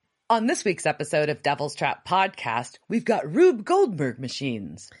On this week's episode of Devil's Trap Podcast, we've got Rube Goldberg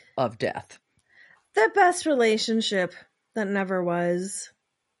Machines of Death. The best relationship that never was.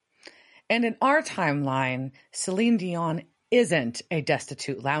 And in our timeline, Celine Dion isn't a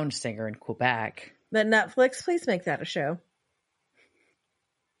destitute lounge singer in Quebec. But Netflix, please make that a show.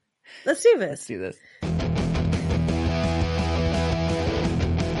 Let's do this. Let's do this.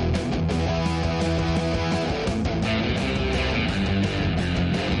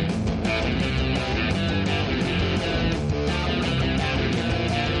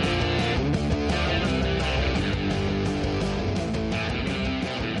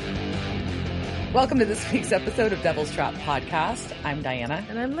 Welcome to this week's episode of Devil's Trap Podcast. I'm Diana.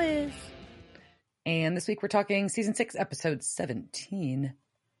 And I'm Liz. And this week we're talking Season 6, Episode 17,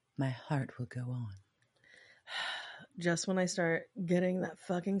 My Heart Will Go On. Just when I start getting that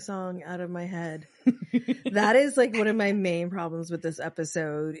fucking song out of my head. That is like one of my main problems with this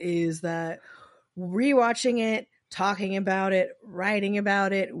episode is that rewatching it, talking about it, writing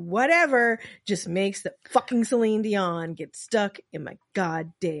about it, whatever, just makes the fucking Celine Dion get stuck in my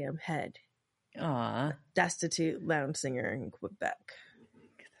goddamn head. Aw. Destitute lounge singer in Quebec.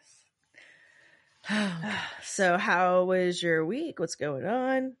 So how was your week? What's going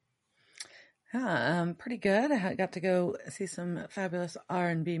on? Pretty good. I got to go see some fabulous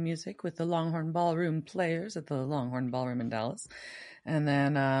R&B music with the Longhorn Ballroom Players at the Longhorn Ballroom in Dallas. And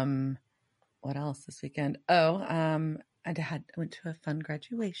then, what else this weekend? I went to a fun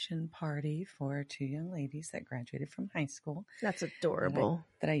graduation party for two young ladies that graduated from high school. That's adorable.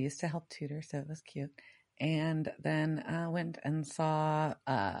 That I used to help tutor, so it was cute. And then I went and saw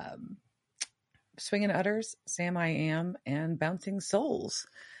Swingin' Utters, Sam I Am, and Bouncing Souls.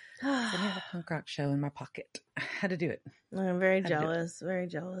 I have a punk rock show in my pocket. I had to do it. I'm very jealous. Very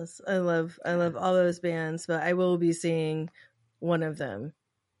jealous. I love all those bands, but I will be seeing one of them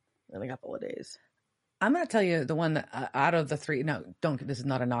in a couple of days. I'm going to tell you the one that out of the three. No, don't. This is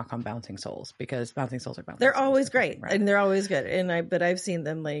not a knock on Bouncing Souls because Bouncing Souls are bouncing. They're Souls, always great, right? and they're always good. But I've seen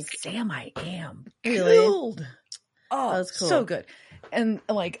them like Sam I Am. Really? Killed. Oh, that's cool. So good. And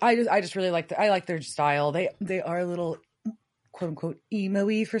like I just really like I like their style. They are a little quote unquote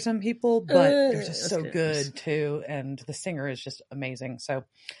emo-y for some people, but they're just so good too. And the singer is just amazing. So,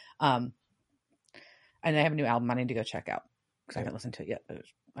 and they have a new album I need to go check out because I haven't listened to it yet, but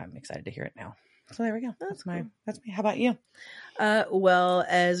I'm excited to hear it now. So there we go. That's me. How about you? Well,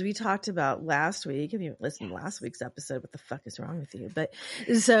 as we talked about last week, if you listened to last week's episode, what the fuck is wrong with you? But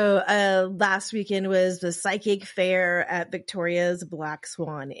so last weekend was the psychic fair at Victoria's Black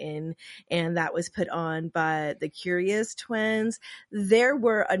Swan Inn, and that was put on by the Curious Twins. There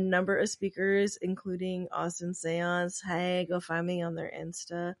were a number of speakers, including Austin Seance. Hey, go find me on their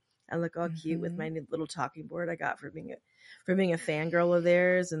Insta. I look all cute with my new little talking board I got for being a fangirl of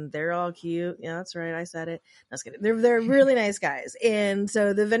theirs, and they're all cute. Yeah, that's right. I said it. No, I was kidding. They're really nice guys. And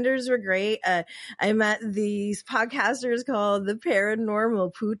so the vendors were great. I met these podcasters called the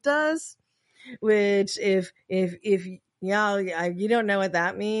Paranormal Putas, which if yeah, you don't know what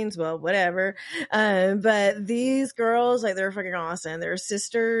that means. Well, whatever. But these girls, like, they're fucking awesome. They're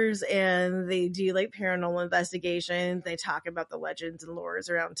sisters, and they do like paranormal investigations. They talk about the legends and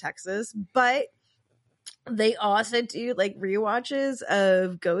lores around Texas, but they also do like rewatches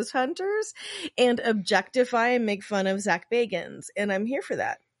of Ghost Hunters and objectify and make fun of Zach Bagans. And I'm here for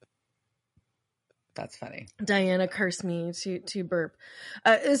that. That's funny. Diana cursed me to burp.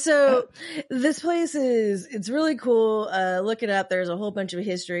 So this place it's really cool. Look it up. There's a whole bunch of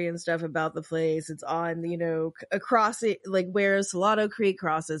history and stuff about the place. It's on, across it, like where Salado Creek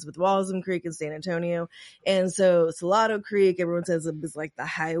crosses with Walzem Creek in San Antonio. And so Salado Creek, everyone says it was like the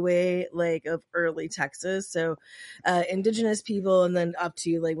highway, like of early Texas. So, indigenous people, and then up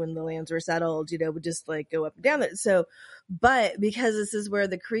to like when the lands were settled, would just like go up and down there. So, but because this is where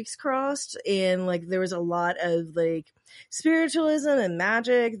the creeks crossed, and like there was a lot of like spiritualism and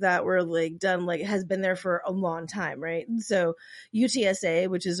magic that were like done, like has been there for a long time, right? So UTSA,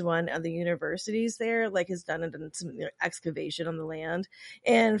 which is one of the universities there, like has done some excavation on the land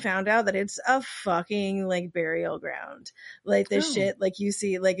and found out that it's a fucking like burial ground, like the shit like you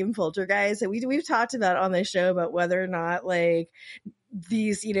see like in Poltergeist that we've talked about on this show about whether or not like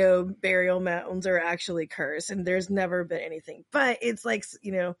these, burial mounds are actually cursed, and there's never been anything, but it's like,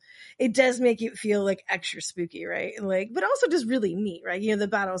 it does make it feel like extra spooky, right? And like, but also just really neat, right? The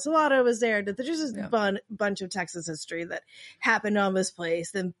Battle of Salado was there. There's just a bunch of Texas history that happened on this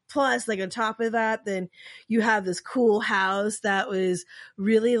place. Then plus, like on top of that, then you have this cool house that was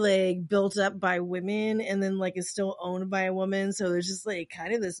really like built up by women, and then like is still owned by a woman. So there's just like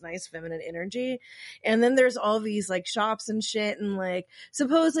kind of this nice feminine energy. And then there's all these like shops and shit, and like like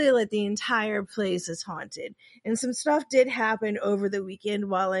supposedly like the entire place is haunted. And some stuff did happen over the weekend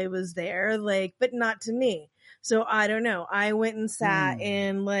while I was there, like, but not to me. So I don't know. I went and sat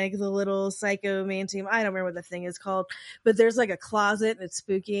in like the little psychomantium. I don't remember what the thing is called, but there's like a closet and it's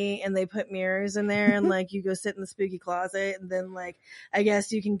spooky and they put mirrors in there and like you go sit in the spooky closet and then like, I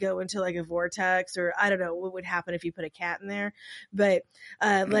guess you can go into like a vortex or I don't know what would happen if you put a cat in there. But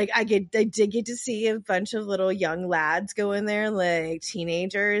like I did get to see a bunch of little young lads go in there, like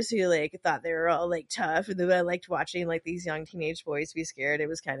teenagers who like thought they were all like tough. And then I liked watching like these young teenage boys be scared. It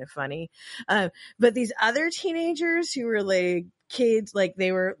was kind of funny. But these other teenagers who were like kids, like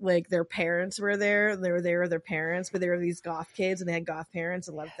they were like their parents were there. They were there with their parents, but they were these goth kids and they had goth parents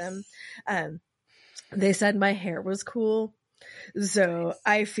and loved them. They said my hair was cool. So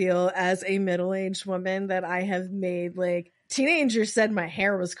I feel as a middle-aged woman that I have made like teenagers said my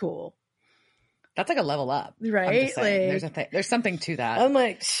hair was cool. That's like a level up, right? Like, there's something to that. I'm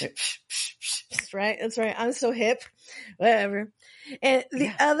like, that's right. That's right. I'm so hip. Whatever. And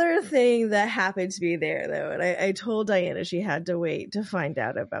the other thing that happened to be there, though, and I told Diana she had to wait to find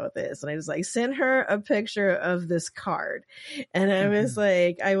out about this. And I was like, send her a picture of this card. And I was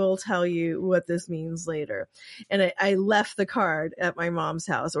like, I will tell you what this means later. And I left the card at my mom's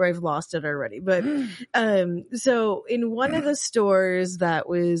house, or I've lost it already. But so in one of the stores that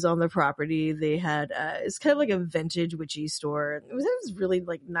was on the property, they had it's kind of like a vintage witchy store. It was really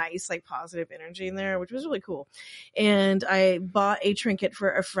like nice, like positive energy in there, which was really cool. And I bought a trinket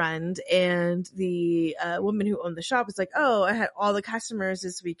for a friend, and the woman who owned the shop was like, oh, I had all the customers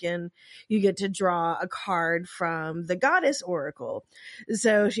this weekend. You get to draw a card from the goddess oracle.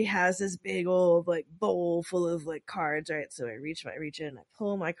 So she has this big old like bowl full of like cards, right? So I reach in, I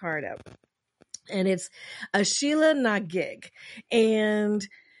pull my card out, and it's a Sheila na gig. And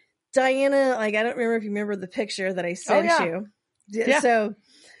Diana, like, I don't remember if you remember the picture that I sent you. Yeah. So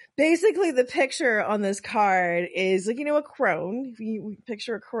basically, the picture on this card is like, a crone. If you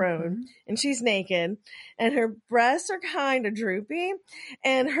picture a crone, and she's naked, and her breasts are kind of droopy,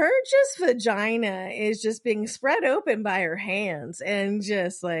 and her just vagina is just being spread open by her hands, and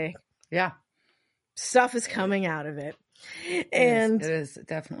just like, stuff is coming out of it. And it is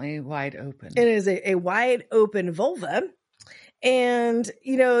definitely wide open. It is a wide open vulva. And,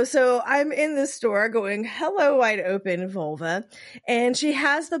 so I'm in the store going, hello, wide open vulva. And she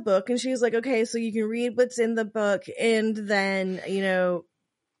has the book and she's like, okay, so you can read what's in the book and then,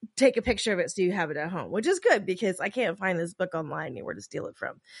 take a picture of it so you have it at home, which is good because I can't find this book online anywhere to steal it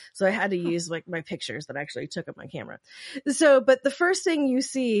from. So I had to use like my pictures that I actually took of my camera. So, but the first thing you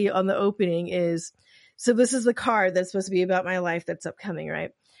see on the opening is, so this is the card that's supposed to be about my life that's upcoming,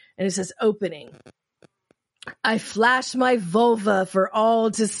 right? And it says opening. I flash my vulva for all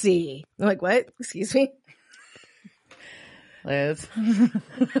to see. I'm like, what? Excuse me? Liz.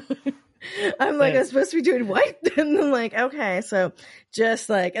 I'm like, I'm supposed to be doing what? And I'm like, okay, so just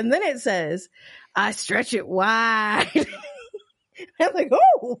like, and then it says, I stretch it wide. I'm like,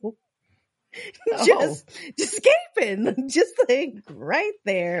 just escaping, just like right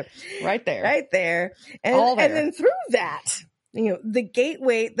there. And then through that, the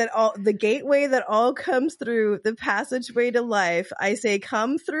gateway that all comes through the passageway to life. I say,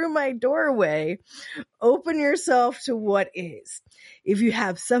 come through my doorway, open yourself to what is. If you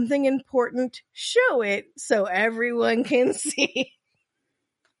have something important, show it so everyone can see.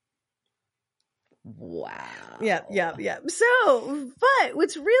 Wow. Yeah. So, but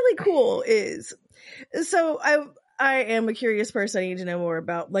what's really cool is, so I am a curious person. I need to know more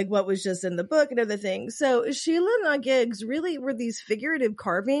about like what was just in the book and other things. So Sheila na gigs really were these figurative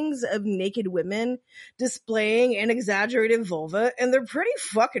carvings of naked women displaying an exaggerated vulva, and they're pretty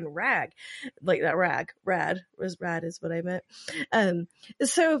fucking rad. Like that rad is what I meant.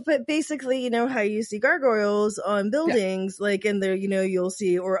 So, but basically, how you see gargoyles on buildings, like in there, you'll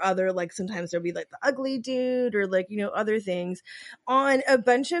see, or other, like sometimes there'll be like the ugly dude or like, other things on a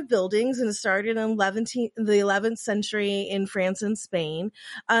bunch of buildings, and it started in the 11th century in France and Spain.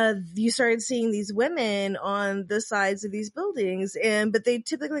 You started seeing these women on the sides of these buildings, but they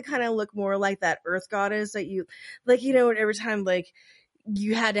typically kind of look more like that earth goddess that you like, every time like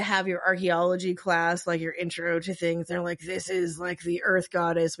you had to have your archaeology class, like your intro to things. They're like, this is like the earth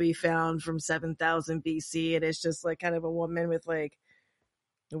goddess we found from 7000 BC. And it's just like kind of a woman with like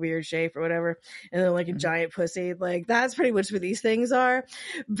a weird shape or whatever, and then like a giant pussy. Like that's pretty much what these things are,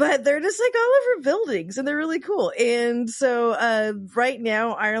 but they're just like all over buildings and they're really cool. And so right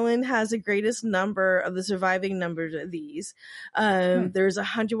now Ireland has the greatest number of the surviving numbers of these. There's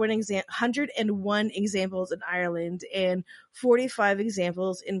 101 examples in Ireland and 45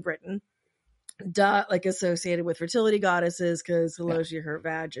 examples in Britain. like associated with fertility goddesses, because her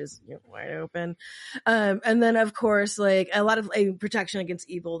vag is wide open. And then of course, like a lot of protection against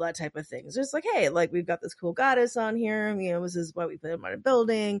evil, that type of thing. It's just like, hey, like we've got this cool goddess on here, this is why we put them on a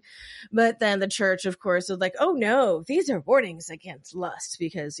building. But then the church, of course, was like, oh no, these are warnings against lust,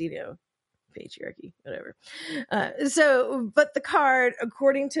 because patriarchy, whatever. But the card,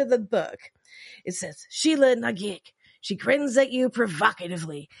 according to the book, it says Sheila Nagik. She grins at you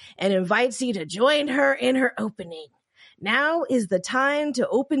provocatively and invites you to join her in her opening. Now is the time to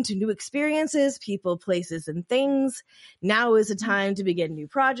open to new experiences, people, places, and things. Now is the time to begin new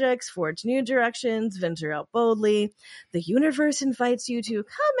projects, forge new directions, venture out boldly. The universe invites you to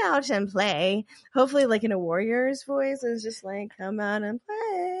come out and play. Hopefully, like in a warrior's voice, it's just like, come out and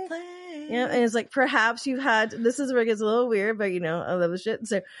play. Yeah, and it's like, perhaps you've had, this is where it gets a little weird, but I love this shit.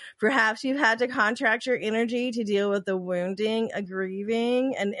 So perhaps you've had to contract your energy to deal with the wounding, a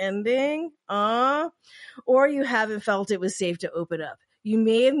grieving, an ending, or you haven't felt it was safe to open up. You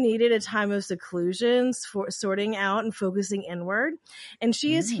may have needed a time of seclusion for sorting out and focusing inward. And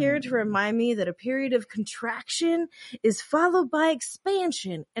she is here to remind me that a period of contraction is followed by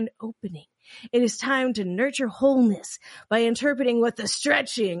expansion and opening. It is time to nurture wholeness by interpreting what the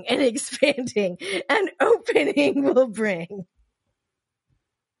stretching and expanding and opening will bring.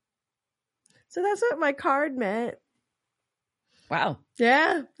 So that's what my card meant. Wow.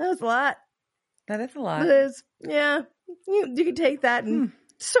 Yeah, that was a lot. That is a lot. It is. Yeah. You can take that in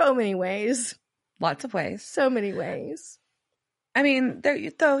so many ways. Lots of ways. So many ways. I mean,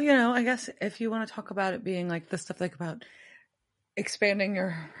 though, I guess if you want to talk about it being like the stuff like about expanding your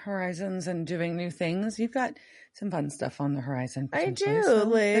horizons and doing new things, you've got some fun stuff on the horizon. I do. So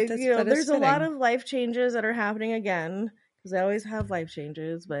there's a lot of life changes that are happening again, because I always have life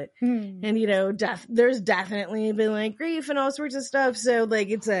changes, but and there's definitely been like grief and all sorts of stuff. So like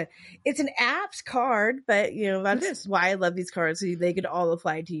it's an apt card, but that's why I love these cards, so they could all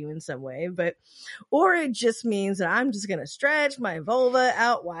apply to you in some way. Or it just means that I'm just gonna stretch my vulva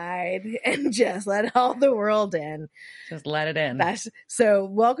out wide and just let all the world in. Just let it in. So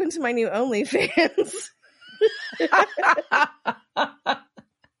welcome to my new OnlyFans.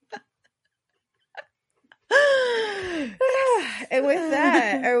 And with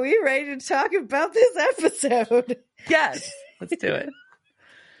that, are we ready to talk about this episode? Yes, let's do it.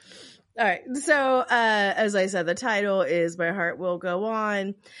 All right. So, as I said, the title is My Heart Will Go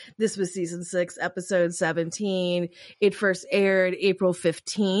On. This was season 6, episode 17. It first aired April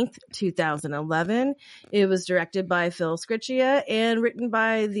 15th, 2011. It was directed by Phil Sgriccia and written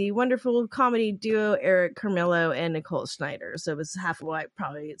by the wonderful comedy duo Eric Carmelo and Nicole Schneider. So it was half of why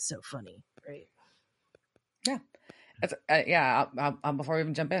probably it's so funny, right? Yeah. Before we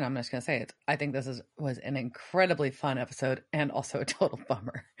even jump in, I'm just going to say it. I think this was an incredibly fun episode and also a total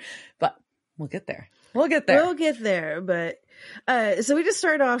bummer, but we'll get there. But so we just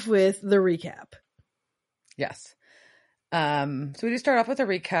start off with the recap. Yes. So we just start off with a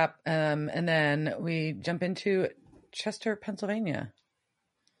recap, and then we jump into Chester, Pennsylvania.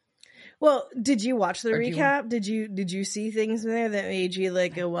 Well, did you watch the recap? Did you see things in there that made you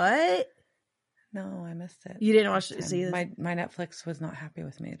like go, what? No, I missed it. You didn't watch it. See, my Netflix was not happy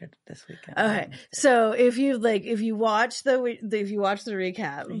with me this weekend. Okay, so if you watch the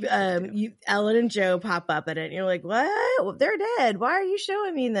recap, Ellen and Joe pop up in it, and you're like, what? They're dead. Why are you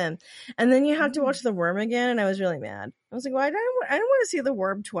showing me them? And then you have to watch the worm again, and I was really mad. I was like, well, I don't want to see the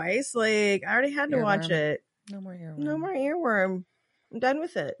worm twice. Like, I already had to watch it. No more earworm. No more earworm. I'm done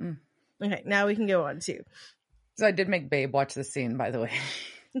with it. Okay, now we can go on to. So I did make Babe watch the scene, by the way.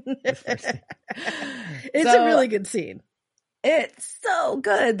 It's a really good scene. It's so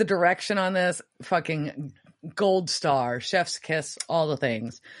good. The direction on this, fucking gold star, chef's kiss, all the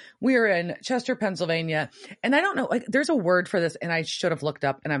things. We're in Chester, Pennsylvania, and I don't know, like there's a word for this, and I should have looked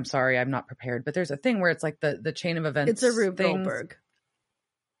up, and I'm sorry, I'm not prepared, but there's a thing where it's like the chain of events. It's a Rube Goldberg.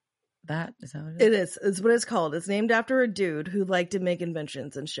 Is that what it is? It's what it's called. It's named after a dude who liked to make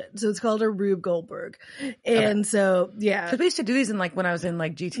inventions and shit. So it's called a Rube Goldberg. And so, yeah. So we used to do these in like when I was in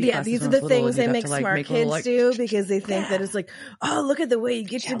like GT classes. Yeah, these are the things they make smart kids do because they think that it's like, oh, look at the way you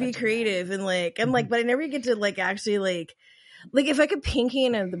get to be creative. And like, I'm like, but I never get to like actually like if I could pinky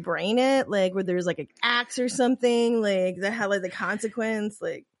and the brain it, like where there's like an axe or something, like that had like the consequence,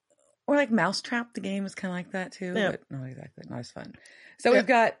 like. Or like Mousetrap, the game is kind of like that too. Yeah. But not exactly, not as fun. So we've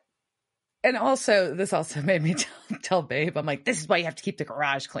got. And also, this also made me tell Babe, I'm like, this is why you have to keep the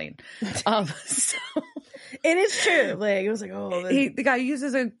garage clean. So it is true. Like, it was like, oh, the guy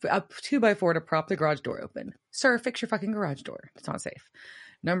uses a 2x4 to prop the garage door open. Sir, fix your fucking garage door. It's not safe.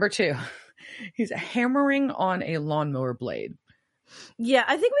 Number 2, he's hammering on a lawnmower blade. Yeah,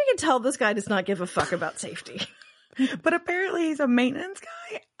 I think we can tell this guy does not give a fuck about safety. But apparently he's a maintenance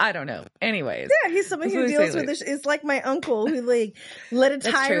guy. I don't know. Anyways. Yeah, he's somebody who deals with this. It's like my uncle who like lit a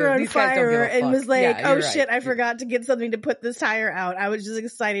tire on These guys don't give fire a and fuck. was like, Yeah, "Oh you're shit, right. I forgot to get something to put this tire out. I was just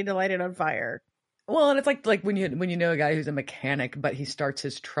excited to light it on fire." Well, and it's like when you know a guy who's a mechanic, but he starts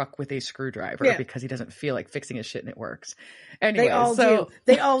his truck with a screwdriver because he doesn't feel like fixing his shit and it works. Anyway, They all do.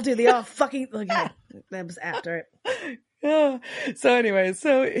 They all do. They all fucking. Okay, that was after it. Yeah. So anyway,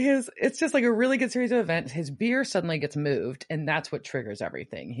 it's just like a really good series of events. His beer suddenly gets moved, and that's what triggers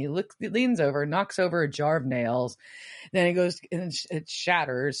everything. He leans over, knocks over a jar of nails. Then he goes and it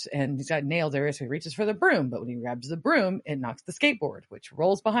shatters, and he's got nails there, so he reaches for the broom. But when he grabs the broom, it knocks the skateboard, which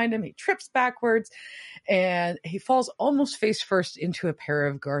rolls behind him. He trips backwards, and he falls almost face first into a pair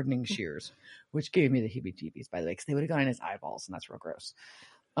of gardening shears, which gave me the heebie-jeebies, by the way, because they would have gone in his eyeballs, and that's real gross.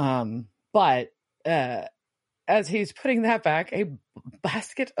 As he's putting that back, a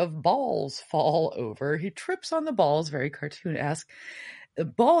basket of balls fall over. He trips on the balls, very cartoon-esque. The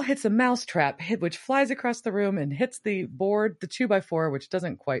ball hits a mouse trap, which flies across the room and hits the board, the 2x4, which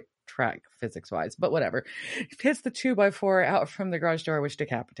doesn't quite track physics-wise, but whatever. It hits the 2x4 out from the garage door, which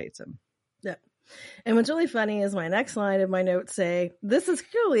decapitates him. Yeah. And what's really funny is my next line of my notes say, "This is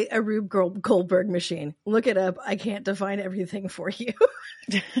clearly a Rube Goldberg machine. Look it up. I can't define everything for you."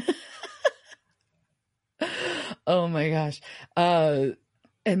 Oh my gosh.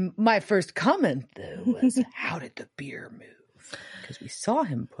 And my first comment, though, was how did the beer move? Because we saw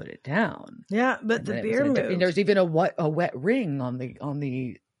him put it down. Yeah, but the beer moved. And there's even a wet ring on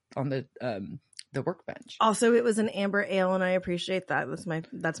the workbench. Also, it was an amber ale, and I appreciate that.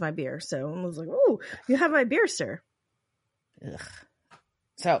 That's my beer. So I was like, "Oh, you have my beer, sir." Ugh.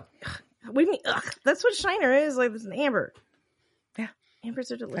 So, what do you mean? Ugh, that's what Shiner is. Like, it's an amber. Yeah,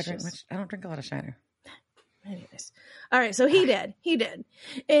 ambers are delicious. I don't drink a lot of Shiner. Anyways, all right. So he did.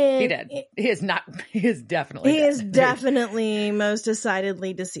 And he did. He is definitely. He is definitely most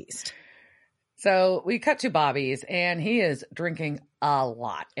decidedly deceased. So we cut to Bobby's, and he is drinking a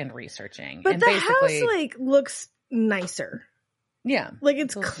lot and researching. But and the house looks nicer. Yeah, like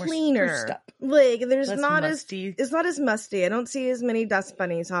it's cleaner. Like there's less not musty. It's not as musty. I don't see as many dust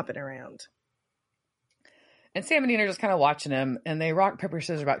bunnies hopping around. And Sam and Dean are just kind of watching him, and they rock, paper,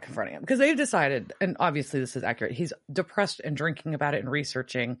 scissors about confronting him because they've decided, and obviously this is accurate, he's depressed and drinking about it and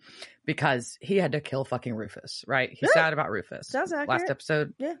researching because he had to kill fucking Rufus, right? He's sad about Rufus. Sounds accurate. Last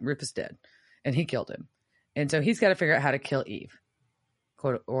episode, Rufus did, and he killed him. And so he's got to figure out how to kill Eve,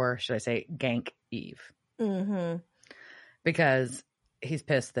 quote, or should I say gank Eve. Mm-hmm. Because he's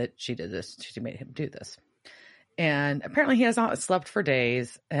pissed that she did this. She made him do this. And apparently he has not slept for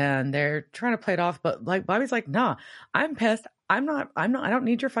days, and they're trying to play it off. But like Bobby's like, nah, I'm pissed. I don't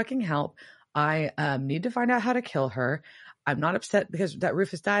need your fucking help. I need to find out how to kill her. I'm not upset because that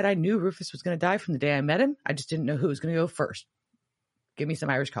Rufus died. I knew Rufus was going to die from the day I met him. I just didn't know who was going to go first. Give me some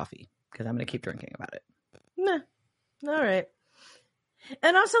Irish coffee because I'm going to keep drinking about it. Nah. All right.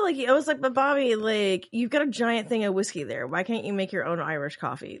 And also, like, I was like, but Bobby, like, you've got a giant thing of whiskey there. Why can't you make your own Irish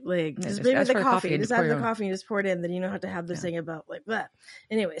coffee? Like, just bring me the coffee. Just add the coffee and just pour it in. Then you don't have to have this thing about, like, that.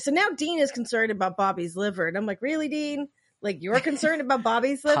 Anyway, so now Dean is concerned about Bobby's liver. And I'm like, really, Dean? Like, you're concerned about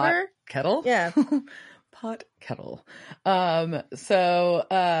Bobby's liver? Pot kettle? Yeah. Pot kettle. Sam's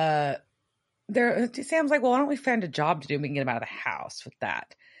like, well, why don't we find a job to do? We can get him out of the house with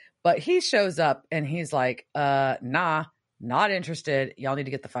that. But he shows up and he's like, nah. Not interested. Y'all need to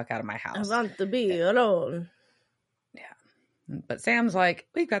get the fuck out of my house. I want to be alone. Yeah. But Sam's like,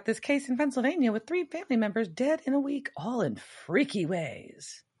 we've got this case in Pennsylvania with 3 family members dead in a week, all in freaky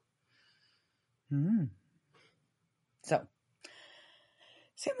ways. So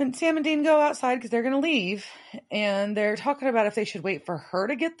Sam and Dean go outside because they're going to leave. And they're talking about if they should wait for her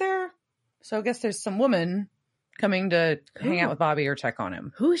to get there. So I guess there's some woman coming to hang out with Bobby or check on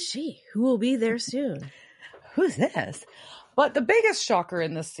him. Who is she? Who will be there soon? Who's this? But the biggest shocker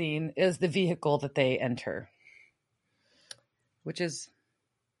in this scene is the vehicle that they enter, which is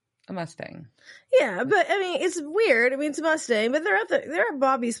a Mustang. Yeah, but I mean, it's weird. I mean, it's a Mustang, but they're at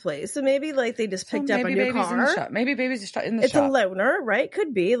Bobby's place, so maybe like they just picked up a new car. Maybe baby's just in the shop. It's a loaner, right?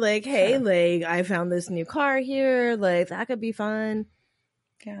 Could be like, hey, like I found this new car here. Like that could be fun.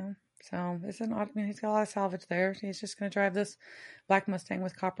 Yeah. So it's an odd. I mean, he's got a lot of salvage there. He's just going to drive this black Mustang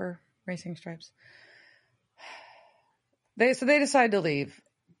with copper racing stripes. They decide to leave.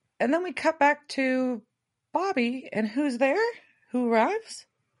 And then we cut back to Bobby, and who's there? Who arrives?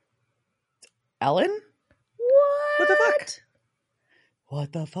 Ellen? What the fuck?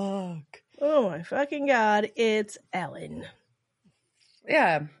 What the fuck? Oh my fucking God, it's Ellen.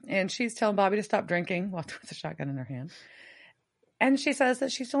 Yeah, and she's telling Bobby to stop drinking with a shotgun in her hand. And she says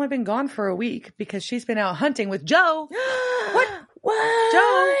that she's only been gone for a week because she's been out hunting with Joe. What?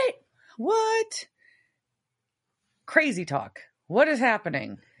 Joe? What? Crazy talk. What is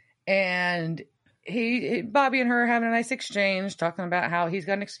happening? And Bobby and her are having a nice exchange, talking about how he's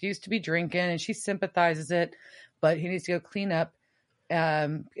got an excuse to be drinking and she sympathizes it, but he needs to go clean up,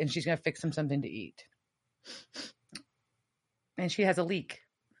 and she's going to fix him something to eat. And she has a leak.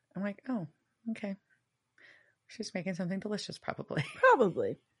 I'm like, oh, okay. She's making something delicious, probably.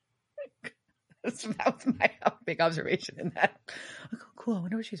 Probably. That was my big observation in that. Like, oh, cool. I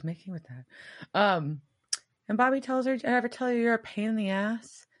wonder what she's making with that. And Bobby tells her, "Did I ever tell you you're a pain in the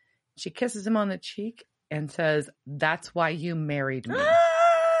ass?" She kisses him on the cheek and says, "That's why you married me." What?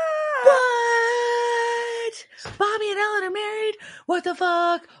 Bobby and Ellen are married? What the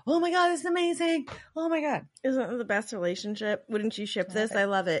fuck? Oh my God, this is amazing. Oh my God. Isn't it the best relationship? Wouldn't you ship this? I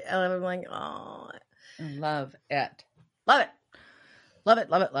love it. I'm like, oh. Love it. Love it. Love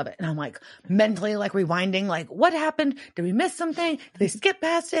it, love it, love it. And I'm like mentally like rewinding, like what happened? Did we miss something? Did they skip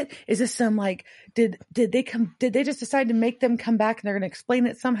past it? Is this some like, did they just decide to make them come back and they're going to explain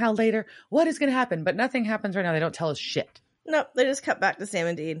it somehow later? What is going to happen? But nothing happens right now. They don't tell us shit. Nope. They just cut back to Sam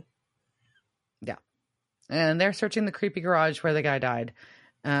and Dean. Yeah. And they're searching the creepy garage where the guy died.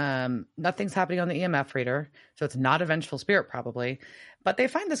 Nothing's happening on the EMF reader. So it's not a vengeful spirit probably, but they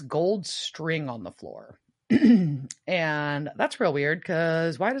find this gold string on the floor. And that's real weird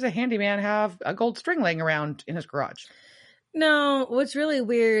because why does a handyman have a gold string laying around in his garage? No, what's really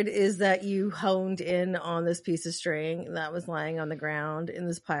weird is that you honed in on this piece of string that was lying on the ground in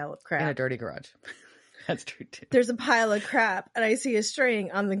this pile of crap. In a dirty garage. That's true too. There's a pile of crap and I see a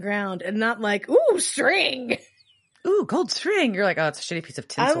string on the ground and not like, ooh, string. Ooh, gold string. You're like, oh, it's a shitty piece of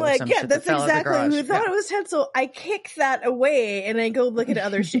tinsel. I'm like, or some yeah, shit that's that fell out of the exactly garage. who thought it was tinsel. I kick that away and I go look at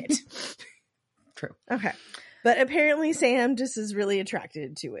other shit. True. Okay. But apparently Sam just is really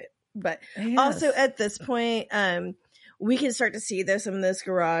attracted to it. But also at this point, we can start to see this in this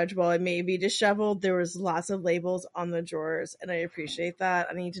garage. While it may be disheveled, there was lots of labels on the drawers, and I appreciate that.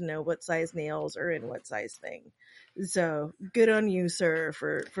 I need to know what size nails are in what size thing. So good on you, sir,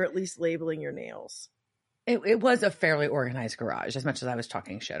 for at least labeling your nails. It was a fairly organized garage, as much as I was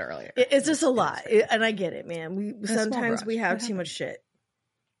talking shit earlier. It's just a lot, and I get it, man. Sometimes we have too much shit.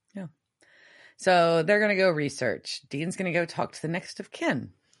 Yeah. So they're going to go research. Dean's going to go talk to the next of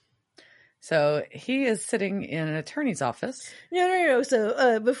kin. So he is sitting in an attorney's office. No.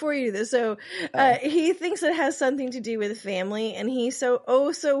 So before you do this, he thinks it has something to do with family, and he so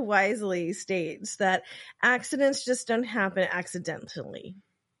wisely states that accidents just don't happen accidentally.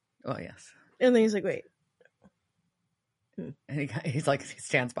 Oh, yes. And then he's like, wait. And he's like, he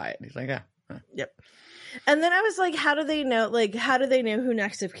stands by it. He's like, yeah. Huh. Yep. And then I was like, how do they know who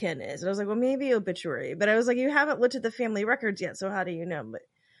next of kin is? And I was like, well, maybe obituary. But I was like, you haven't looked at the family records yet, so how do you know? But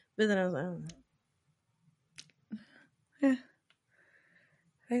then I was like, oh. Yeah.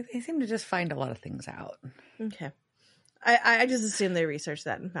 They seem to just find a lot of things out. Okay. I just assumed they researched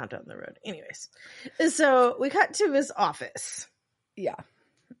that and found it on the road. Anyways. So we cut to his office. Yeah.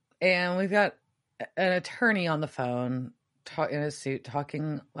 And we've got an attorney on the phone in a suit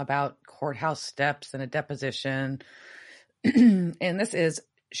talking about courthouse steps and a deposition. And this is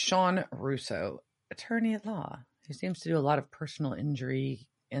Sean Russo, attorney at law, who seems to do a lot of personal injury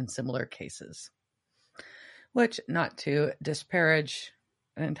in similar cases, which, not to disparage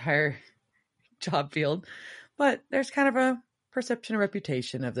an entire job field, but there's kind of a perception and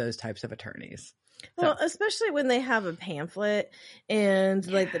reputation of those types of attorneys. Well, especially when they have a pamphlet and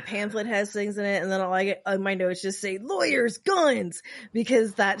like the pamphlet has things in it, and then all I get on my notes just say lawyers, guns,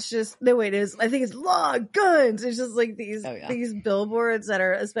 because that's just the way it is. I think it's law, guns. It's just like these billboards that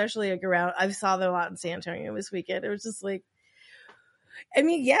are especially like around. I saw them a lot in San Antonio this weekend. It was just like, I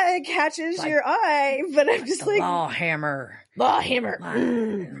mean, yeah, it catches like, your eye, but I'm just like law hammer,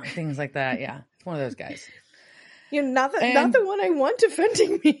 things like that. Yeah, it's one of those guys. You know, not the one I want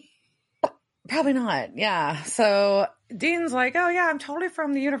defending me. Probably not. Yeah. So Dean's like, oh yeah, I'm totally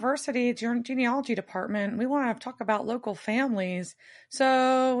from the university genealogy department. We want to talk about local families.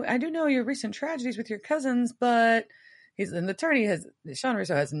 So I do know your recent tragedies with your cousins, but he's an attorney. Sean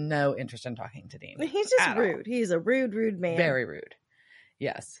Russo has no interest in talking to Dean. He's just rude. He's a rude man. Very rude.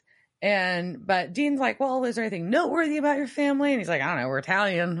 Yes. But Dean's like, well, is there anything noteworthy about your family? And he's like, I don't know, we're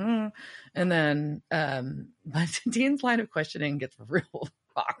Italian. And then, but Dean's line of questioning gets real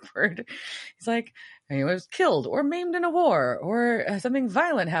awkward. He's like, anyone was killed or maimed in a war, or something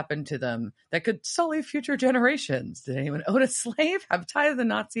violent happened to them that could sully future generations. Did anyone own a slave, have ties to the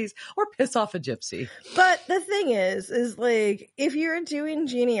Nazis, or piss off a gypsy? But the thing is like, if you're doing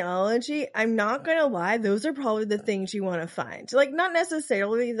genealogy, I'm not gonna lie, those are probably the things you want to find. Like, not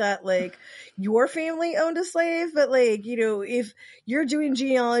necessarily that like your family owned a slave, but like, you know, if you're doing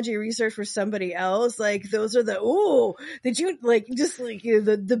genealogy research for somebody else, like those are the did you like just like, you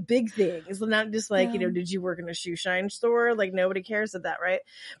know, the big things, not just like, you know, did you work in a shoe shine store? Like, nobody cares about that, right?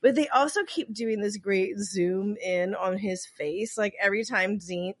 But they also keep doing this great zoom in on his face. Like, every time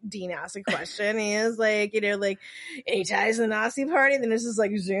Dean asks a question, he is like, you know, like, any ties to the Nazi party? Then it's just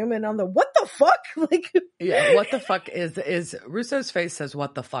like zoom in on the what the fuck? Like, yeah, what the fuck is Russo's face says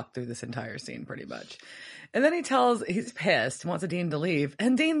what the fuck through this entire scene pretty much. And then he's pissed, wants Dean to leave.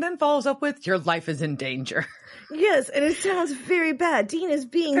 And Dean then follows up with, your life is in danger. Yes, and it sounds very bad. Dean is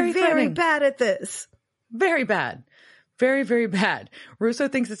being very bad at this. Very bad. Very, very bad. Russo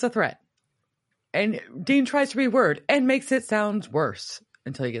thinks it's a threat. And Dean tries to reword and makes it sound worse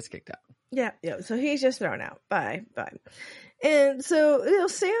until he gets kicked out. Yeah. So he's just thrown out. Bye. And so, you know,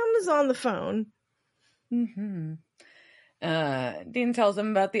 Sam is on the phone. Mm-hmm. Dean tells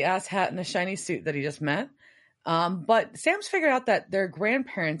him about the ass hat and the shiny suit that he just met. But Sam's figured out that their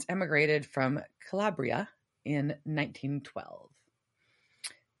grandparents emigrated from Calabria in 1912.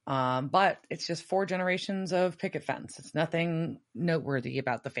 But it's just 4 generations of picket fence. It's nothing noteworthy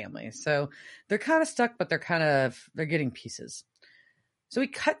about the family. So they're kind of stuck, but they're getting pieces. So we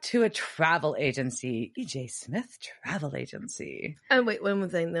cut to a travel agency, E.J. Smith Travel Agency. And wait, one more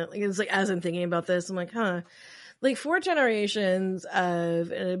thing though. It's like, as I'm thinking about this, I'm like, like 4 generations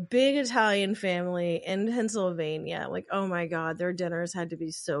of a big Italian family in Pennsylvania. Like, oh my God, their dinners had to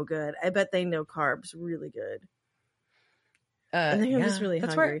be so good. I bet they know carbs really good. I think I'm just really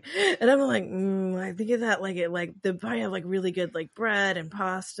hungry. Right. And I'm like, I think of that, like they probably have like really good like bread and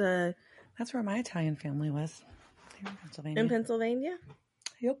pasta. That's where my Italian family was. They were in Pennsylvania. In Pennsylvania?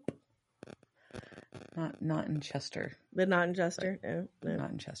 Yep. Not in Chester. But not in Chester? No. Not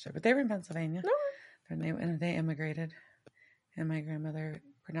in Chester. But they were in Pennsylvania. No. And they immigrated. And my grandmother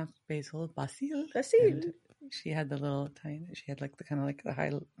pronounced basil Basil. Basil. She had the little Italian, she had like the kind of like the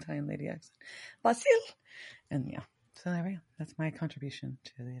high Italian lady accent. Basil. And yeah. So there we go. That's my contribution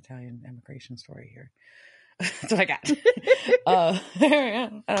to the Italian immigration story here. That's what I got.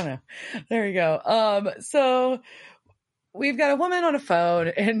 I don't know. There we go. So we've got a woman on a phone,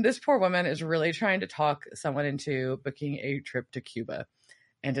 and this poor woman is really trying to talk someone into booking a trip to Cuba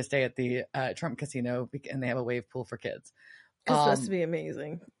and to stay at the Trump casino, and they have a wave pool for kids. It's supposed to be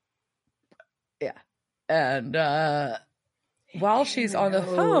amazing. Yeah. And while she's on the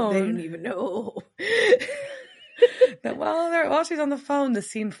phone, they didn't even know. that while she's on the phone, the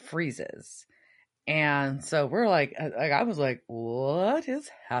scene freezes. And so we're like I was like, what is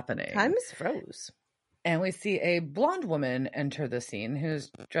happening? Time is froze. And we see a blonde woman enter the scene who's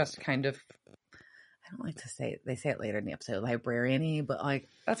just kind of, I don't like to say it. They say it later in the episode, librarian-y, but like,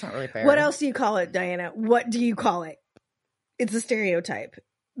 that's not really fair. What else do you call it, Diana? What do you call it? It's a stereotype.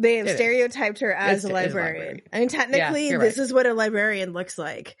 They have stereotyped her as a librarian. I mean, technically, this is what a librarian looks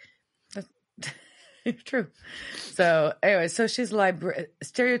like. True. So anyway, so she's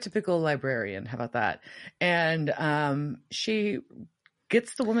stereotypical librarian. How about that? And she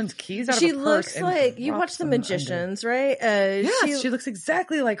gets the woman's keys out of her purse. She looks like, you watch The Magicians, right? Yes, she looks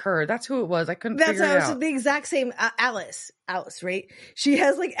exactly like her. That's who it was. I couldn't figure it out. That's the exact same Alice, right? She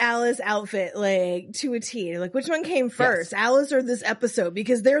has like Alice outfit, like to a T. Like, which one came first, Alice or this episode?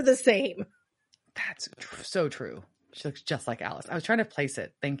 Because they're the same. That's so true. She looks just like Alice. I was trying to place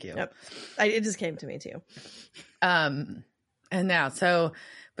it. Thank you. Yep. It just came to me too. And now,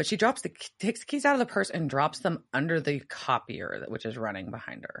 but she takes the keys out of the purse and drops them under the copier, which is running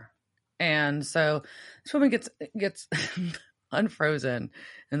behind her. And so this woman gets unfrozen,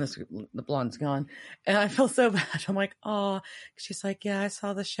 and the blonde's gone. And I feel so bad. I'm like, oh, she's like, yeah, I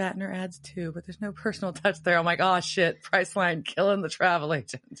saw the Shatner ads too, but there's no personal touch there. I'm like, oh shit, Priceline killing the travel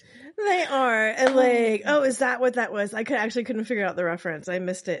agent. They are. And like, oh, is that what that was? I couldn't figure out the reference. I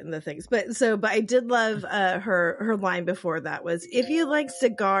missed it in the things. But I did love her line before that was, if you like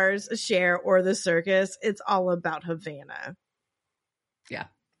cigars, Cher, or the circus, it's all about Havana. Yeah.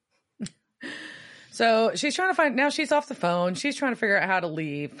 So she's trying to now she's off the phone. She's trying to figure out how to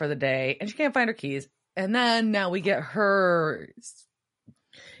leave for the day, and she can't find her keys. And then now we get her.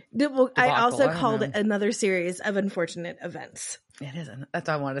 I also called it another series of unfortunate events. It is. That's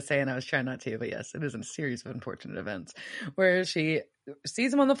what I wanted to say, and I was trying not to, but yes, it is a series of unfortunate events where she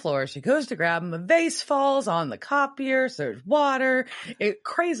sees him on the floor. She goes to grab him. A vase falls on the copier, so there's water. It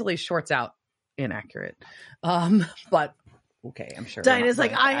crazily shorts out inaccurate. But okay, I'm sure. Dinah's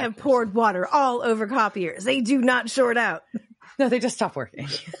like, I have poured water all over copiers. They do not short out. No, they just stop working.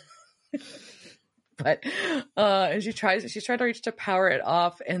 But and she's trying to reach to power it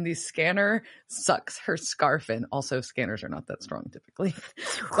off, and the scanner sucks her scarf in. Also, scanners are not that strong typically,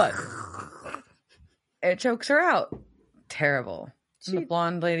 but it chokes her out. Terrible. The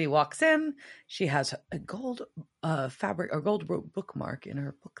blonde lady walks in. She has a gold fabric or gold bookmark in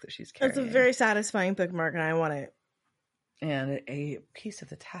her book that she's carrying. It's a very satisfying bookmark, and I want it. And a piece of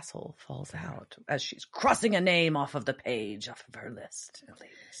the tassel falls out as she's crossing a name off of the page, off of her list.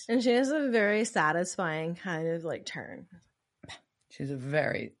 And she has a very satisfying kind of like turn.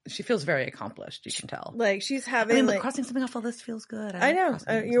 She feels very accomplished, you can tell. Like she's having crossing something off the list feels good. I know.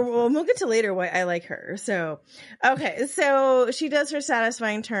 We'll get to later why I like her. So, okay. So she does her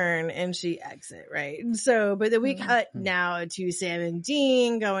satisfying turn and she exits, right? So, but then we cut now to Sam and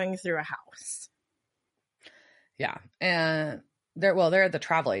Dean going through a house. Yeah. And they're at the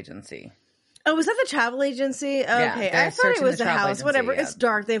travel agency. Oh, was that the travel agency? Okay. Yeah, I thought it was the house. Agency. Whatever. Yeah, it's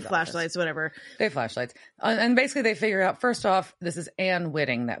dark. They have flashlights, whatever. They have flashlights. And basically they figure out, first off, this is Anne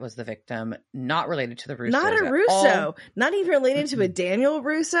Whitting that was the victim, not related to the Russos. Not a Russo. Not even related to a Daniel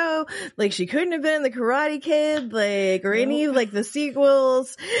Russo. Like, she couldn't have been the Karate Kid, like, or any, like, the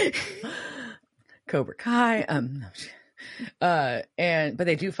sequels. Cobra Kai. But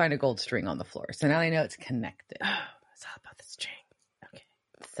they do find a gold string on the floor. So now they know it's connected. Oh, it's all about the string. Okay.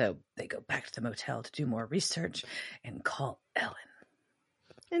 So they go back to the motel to do more research and call Ellen.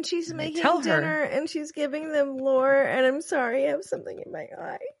 And she's making dinner and she's giving them lore. And I'm sorry, I have something in my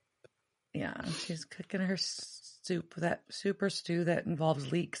eye. Yeah, she's cooking her soup, that super stew that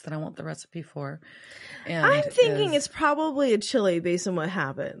involves leeks that I want the recipe for. And I'm thinking it's probably a chili based on what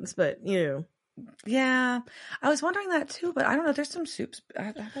happens, but you know. Yeah, I was wondering that too, but I don't know. There's some soups.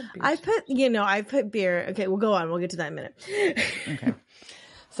 I put beer. Okay, we'll go on. We'll get to that in a minute. Okay.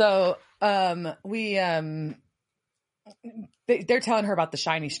 So, they're telling her about the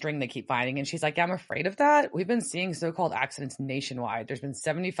shiny string they keep finding, and she's like, yeah, I'm afraid of that. We've been seeing so-called accidents nationwide. There's been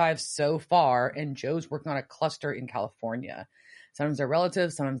 75 so far, and Joe's working on a cluster in California. Sometimes they're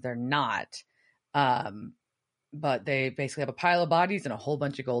relatives, sometimes they're not. But they basically have a pile of bodies and a whole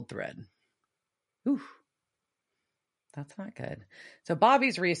bunch of gold thread. Oof. That's not good. So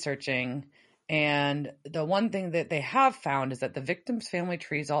Bobby's researching, and the one thing that they have found is that the victims' family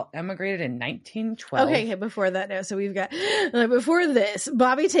trees all emigrated in 1912. Okay, before that, no. So we've got, before this,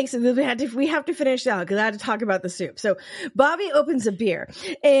 Bobby takes it. We have to finish out because I had to talk about the soup. So Bobby opens a beer,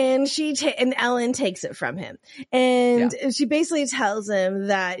 and and Ellen takes it from him. And she basically tells him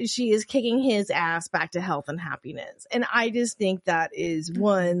that she is kicking his ass back to health and happiness. And I just think that is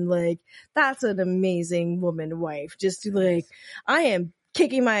one, like, that's an amazing woman wife. Just like, I am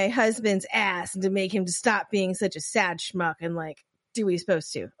kicking my husband's ass and to make him to stop being such a sad schmuck and like do what he's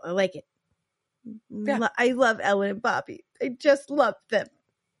supposed to. I like it. Yeah. I love Ellen and Bobby. I just love them.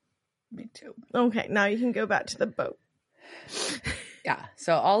 Me too. Okay, now you can go back to the boat. Yeah.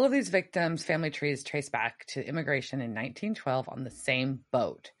 So all of these victims' family trees trace back to immigration in 1912 on the same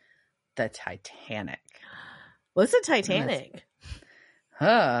boat, the Titanic. What's the Titanic?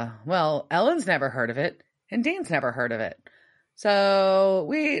 Well, Ellen's never heard of it, and Dean's never heard of it. So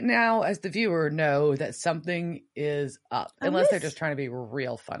we now, as the viewer, know that something is up. Unless they're just trying to be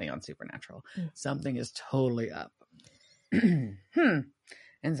real funny on Supernatural. Something is totally up. And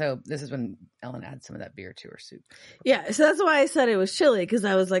so this is when Ellen adds some of that beer to her soup. Yeah, so that's why I said it was chili, because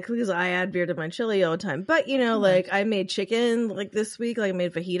I was like, because I add beer to my chili all the time. But, you know, like, I made chicken, like, this week, like, I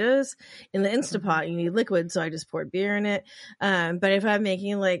made fajitas in the Instapot. You need liquid, so I just poured beer in it. But if I'm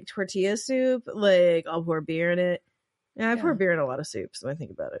making, like, tortilla soup, like, I'll pour beer in it. Yeah, I pour beer in a lot of soups when I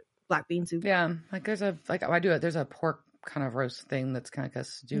think about it. Black bean soup. Yeah, like there's a there's a pork kind of roast thing that's kind of like a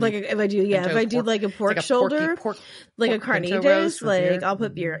stew. Like if I do like a pork shoulder, like a carnitas, like I'll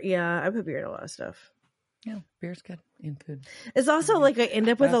put beer. Yeah, I put beer in a lot of stuff. Yeah, beer's good in food. It's also like I end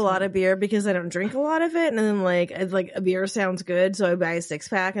up with a lot of beer because I don't drink a lot of it, and then like it's like a beer sounds good, so I buy a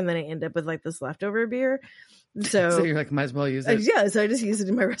 6-pack, and then I end up with like this leftover beer. So you're like, might as well use it. Yeah, so I just use it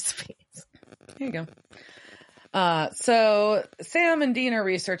in my recipes. There you go. So Sam and Dean are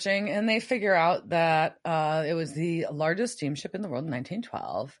researching, and they figure out that it was the largest steamship in the world in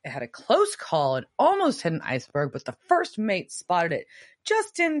 1912. It had a close call and almost hit an iceberg, but the first mate spotted it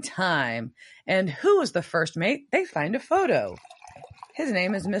just in time. And who was the first mate? They find a photo. His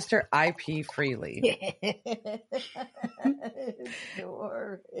name is Mr. I.P. Freely.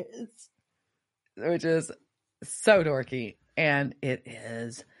 Which is so dorky. And it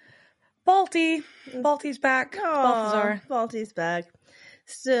is Balti. Balti's back. Balthazar. Balti's back.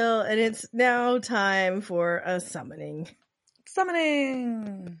 still, and it's now time for a summoning.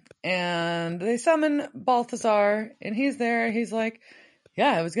 And they summon Balthazar, and he's there. He's like,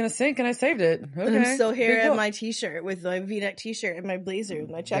 yeah, I was gonna sink and I saved it. Okay, and I'm still here in my t-shirt with my v-neck t-shirt and my blazer with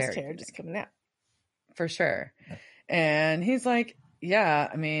my chest hair just coming out for sure. And he's like, yeah,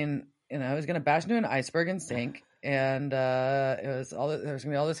 I mean, I was gonna bash into an iceberg and sink, and it was there was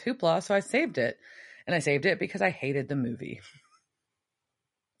gonna be all this hoopla, so I saved it. And I saved it because I hated the movie.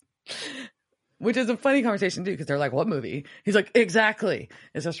 Which is a funny conversation too, because they're like, what movie? He's like, exactly.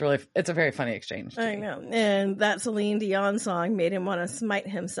 It's just it's a very funny exchange. I know. And that Celine Dion song made him want to smite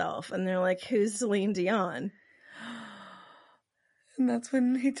himself. And they're like, who's Celine Dion? And that's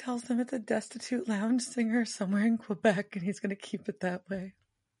when he tells them it's a destitute lounge singer somewhere in Quebec, and he's going to keep it that way.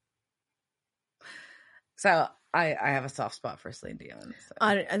 So I have a soft spot for Celine Dion. So.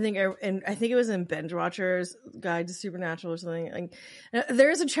 I think it was in Binge Watcher's Guide to Supernatural or something. Like,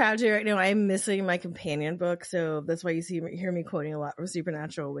 there is a tragedy right now. I'm missing my companion book, so that's why you hear me quoting a lot from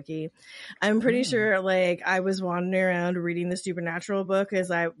Supernatural Wiki. I'm pretty sure, like, I was wandering around reading the Supernatural book,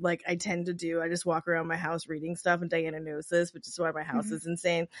 as I tend to do. I just walk around my house reading stuff, and Diana knows this, which is why my house is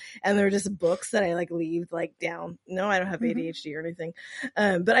insane. And there are just books that I leave down. No, I don't have ADHD or anything,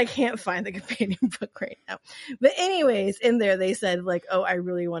 but I can't find the companion book right now. But anyways, in there they said oh, I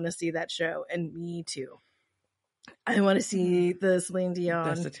really want to see that show, and me too. I want to see the Celine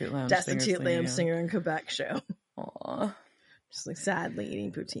Dion Destitute Lamb Singer in Quebec show. Aww. Just sadly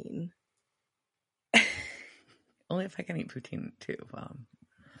eating poutine. Only if I can eat poutine too. Fuck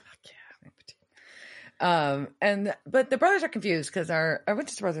yeah. But the brothers are confused because our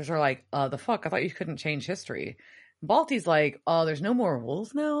Winchester brothers are like, the fuck? I thought you couldn't change history. Balti's like, oh, there's no more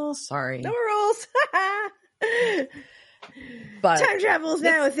rules now? Sorry. No rules. But time travel is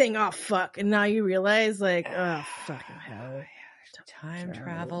now a thing. Oh fuck! And now you realize, oh fucking hell, time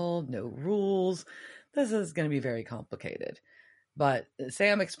travel, no rules. This is going to be very complicated. But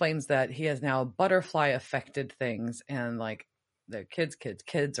Sam explains that he has now butterfly affected things, and their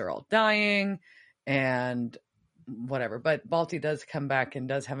kids are all dying, and whatever. But Balti does come back and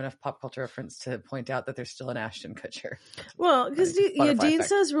does have enough pop culture reference to point out that there's still an Ashton Kutcher. Well, because Dean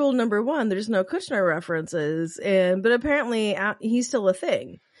says rule number 1, there's no Kutcher references, but apparently he's still a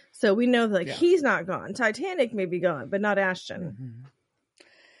thing. So we know that he's not gone. Titanic may be gone, but not Ashton. Mm-hmm.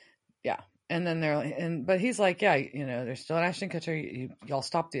 Yeah. And then but he's like, yeah, there's still an Ashton Kutcher. Y'all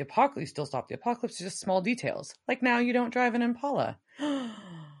stop the apocalypse. You still stop the apocalypse. It's just small details. Like now you don't drive an Impala.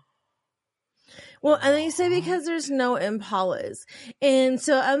 Well, and they say because there's no Impalas. And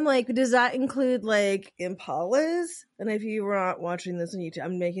so I'm like, does that include Impalas? And if you were not watching this on YouTube,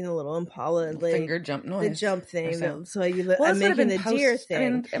 I'm making a little Impala finger jump noise. The jump thing. I'm making the deer thing. I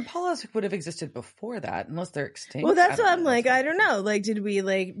mean, Impalas would have existed before that, unless they're extinct. Well, that's what I'm like. I don't know. Did we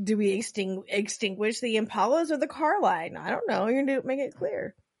extinguish the Impalas or the car line? I don't know. You're gonna make it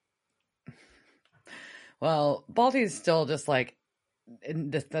clear. Well, Balti's still just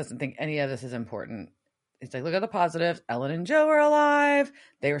doesn't think any of this is important. It's like, look at the positives. Ellen and Joe are alive.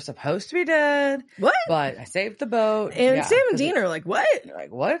 They were supposed to be dead. What? But I saved the boat. And Sam and Dean are like, what?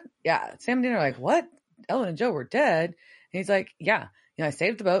 Like, what? Yeah. Sam and Dean are like, what? Ellen and Joe were dead. And he's like, yeah. I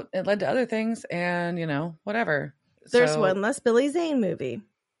saved the boat. It led to other things. And, whatever. There's one less Billy Zane movie.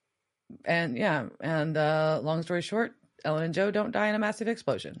 And, yeah. And long story short, Ellen and Joe don't die in a massive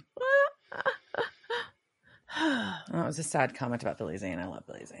explosion. That was a sad comment about Billy Zane. I love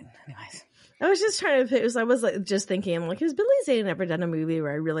Billy Zane. Anyways. I was just trying to pick, I was just thinking, has Billy Zane ever done a movie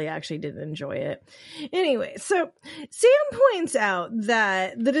where I really actually didn't enjoy it? Anyway, so Sam points out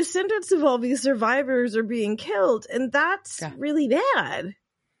that the descendants of all these survivors are being killed, and that's really bad.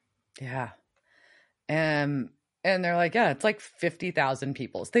 Yeah. And they're like, yeah, it's 50,000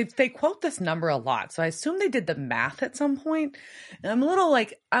 people. They quote this number a lot. So I assume they did the math at some point. And I'm a little I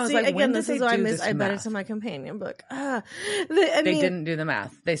was again, when this did is they why do this I bet math? it's in my companion book. They didn't do the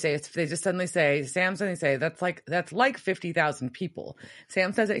math. They just suddenly say, Sam suddenly say, that's 50,000 people.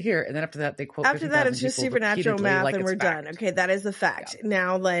 Sam says it here. And then after that, they quote after that, it's just supernatural math and we're done. Okay. That is the fact.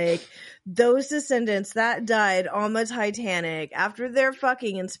 Yeah. Now, those descendants that died on the Titanic after they're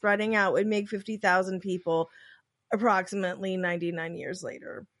fucking and spreading out would make 50,000 people approximately 99 years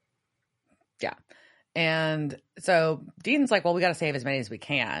later. Yeah. And so Dean's like, well, we got to save as many as we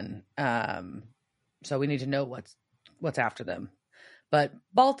can. So we need to know what's after them. But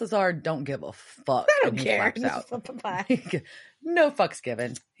Balthazar don't give a fuck. I don't care. No fucks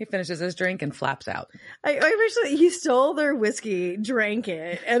given. He finishes his drink and flaps out. I wish that he stole their whiskey, drank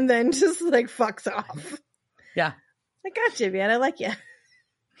it, and then just fucks off. Yeah. I got you, man. I like you.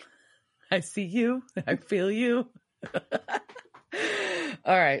 I see you. I feel you.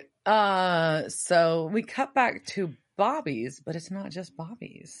 All right. So we cut back to Bobby's, but it's not just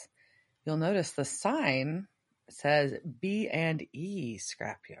Bobby's. You'll notice the sign says B&E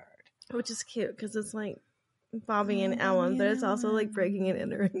Scrapyard, which is cute because it's like Bobby and Ellen, but it's also like breaking and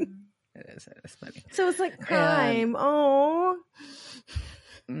entering. It is funny. So it's like crime.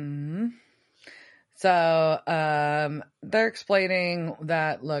 So they're explaining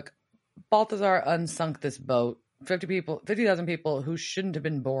that, look, Balthazar unsunk this boat. 50,000 people who shouldn't have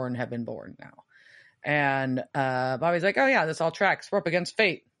been born have been born now. And Bobby's like, oh yeah, this all tracks. We're up against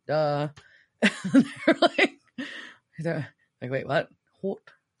fate. Duh. They're like, wait, what?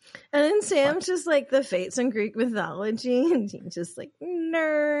 And then Sam's just like, the fates in Greek mythology, and he's just like,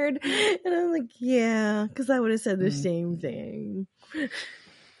 nerd. And I'm like, yeah, because I would have said the same thing.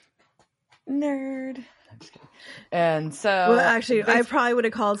 Nerd. And so, well, actually, I probably would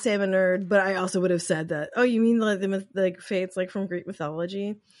have called Sam a nerd, but I also would have said that. Oh, you mean like the fates like from Greek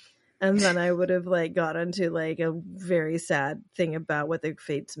mythology? And then I would have like got into like a very sad thing about what the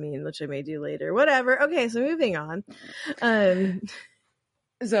fates mean, which I may do later. Whatever. Okay, so moving on.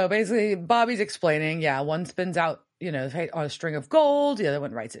 So basically, Bobby's explaining, one spins out, a string of gold, the other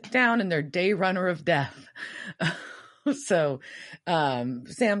one writes it down, and they're day runner of death. So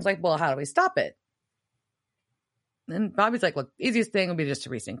Sam's like, well, how do we stop it? And Bobby's like, look, easiest thing would be just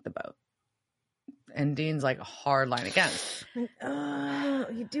to resink the boat. And Dean's like, a hard line against. Oh,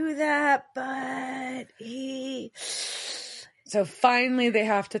 you do that, but he... So finally they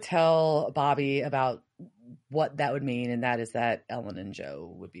have to tell Bobby about what that would mean, and that is that Ellen and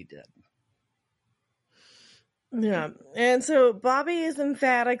Joe would be dead. Yeah, and so Bobby is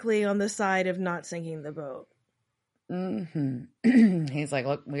emphatically on the side of not sinking the boat. He's like,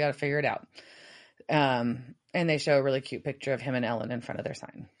 look, we got to figure it out. And they show a really cute picture of him and Ellen in front of their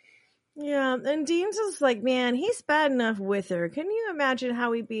sign. Yeah, and Dean's just like, man, he's bad enough with her. Can you imagine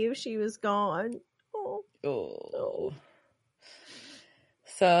how he'd be if she was gone? Oh.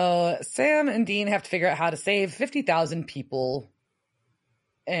 So Sam and Dean have to figure out how to save 50,000 people.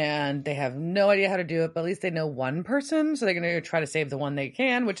 And they have no idea how to do it, but at least they know one person. So they're going to try to save the one they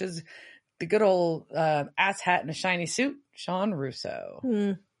can, which is the good old ass hat and a shiny suit, Sean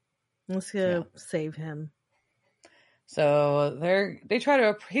Russo. Let's go save him. So they try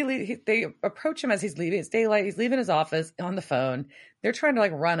to they approach him as he's leaving. It's daylight. He's leaving his office on the phone. They're trying to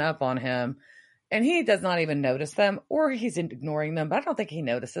like run up on him, and he does not even notice them, or he's ignoring them. But I don't think he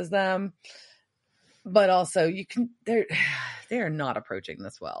notices them. But also, they are not approaching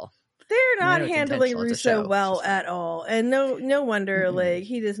this well. They're not handling Russo well at all, and no wonder like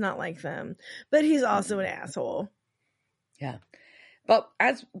he does not like them. But he's also an asshole. Yeah. But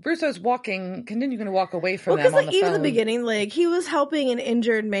as Russo's continuing to walk away from them on the phone. Even in the beginning, like, he was helping an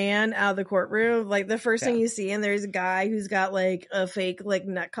injured man out of the courtroom. Like, the first thing you see, and there's a guy who's got, like, a fake, like,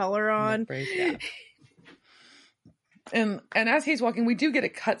 neck collar on. And as he's walking, we do get a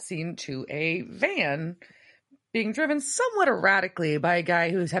cutscene to a van being driven somewhat erratically by a guy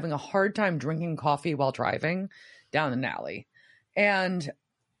who's having a hard time drinking coffee while driving down an alley. And...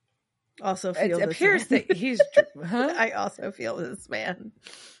 also feel it appears that he's I also feel this man.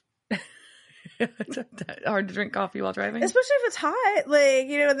 It's hard to drink coffee while driving, especially if it's hot, like,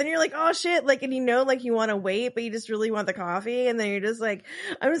 then you're like, oh shit, like, and like you want to wait, but you just really want the coffee, and then you're just like,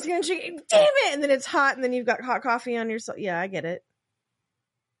 I'm just gonna drink it, damn it, and then it's hot, and then you've got hot coffee on yourself. Yeah, I get it.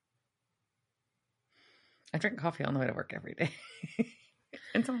 I drink coffee on the way to work every day.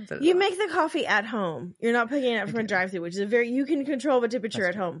 And someone said you make the coffee at home. You're not picking it up from a drive-thru, which is you can control the temperature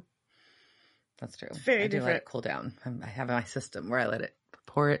at home. That's true. It's very different. Let it cool down. I have my system where I let it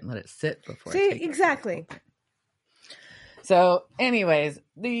pour it and let it sit before. See, exactly. So, anyways,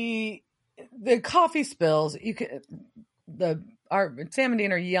 the coffee spills. Sam and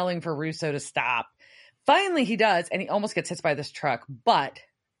Dean are yelling for Russo to stop. Finally, he does, and he almost gets hit by this truck, but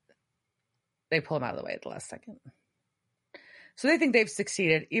they pull him out of the way at the last second. So they think they've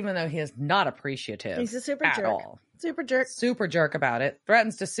succeeded, even though he is not appreciative. He's a super at jerk. all. Super jerk about it.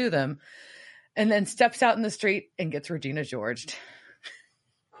 Threatens to sue them. And then steps out in the street and gets Regina Georged.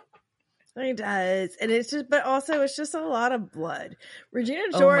 He does. And it's just a lot of blood.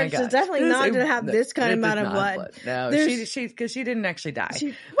 Regina George is definitely not going to have this kind of amount of blood. No, because she didn't actually die. I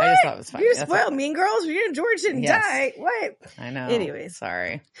just thought it was funny. You spoiled Mean Girls. Regina George didn't die. What? I know. Anyways.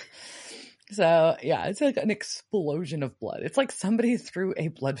 Sorry. So, yeah, it's like an explosion of blood. It's like somebody threw a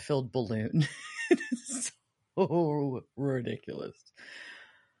blood-filled balloon. It's so ridiculous.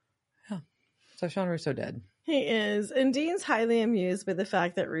 So Sean Russo dead. He is. And Dean's highly amused by the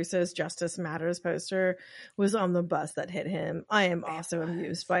fact that Russo's Justice Matters poster was on the bus that hit him. I am also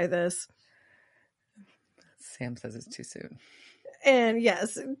amused by this. Sam says it's too soon. And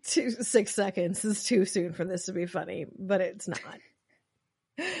yes, 6 seconds is too soon for this to be funny, but it's not.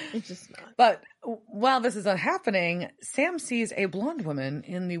 It's just not. But while this is happening, Sam sees a blonde woman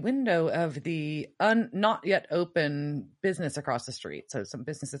in the window of the not yet open business across the street. So some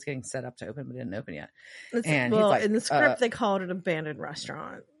business is getting set up to open, but didn't open yet. And well, in the script, they called it abandoned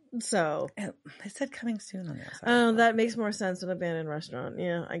restaurant. So they said coming soon on the outside. Oh, that makes more sense, an abandoned restaurant.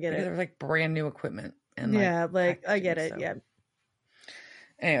 Yeah, I get it. They're like brand new equipment. And I get it. So. Yeah.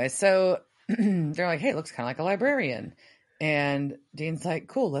 Anyway, so they're like, hey, it looks kind of like a librarian. And Dean's like,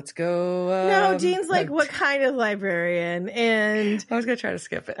 cool, let's go. No, Dean's like, what kind of librarian? And I was going to try to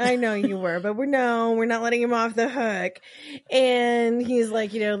skip it. I know you were, but we're not letting him off the hook. And he's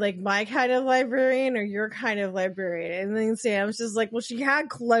like, like my kind of librarian or your kind of librarian. And then Sam's just like, well, she had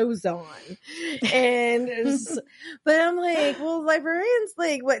clothes on. And, but I'm like, well, librarians,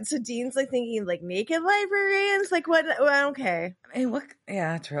 like what? So Dean's like thinking like naked librarians? Like what? Well, okay. I mean, what?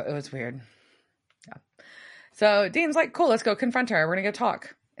 Yeah, it's real. It was weird. So Dean's like, cool, let's go confront her. We're going to go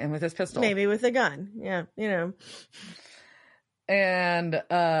talk. And with his pistol. Maybe with a gun. Yeah, And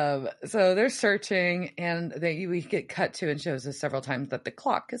so they're searching, and we get cut to and shows us several times that the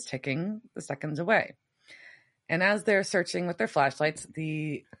clock is ticking the seconds away. And as they're searching with their flashlights,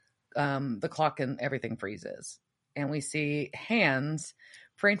 the clock and everything freezes. And we see hands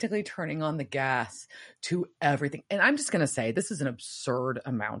frantically turning on the gas to everything. And I'm just going to say, this is an absurd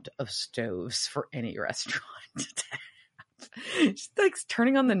amount of stoves for any restaurant to have. Just like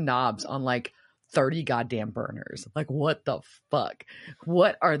turning on the knobs on like 30 goddamn burners. Like, what the fuck?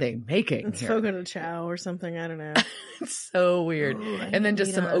 What are they making? It's Fogo de Chao or something. I don't know. It's so weird. Ooh, and then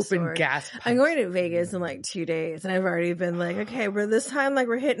just some open gas pumps. I'm going to Vegas in like 2 days, and I've already been like, okay, but this time like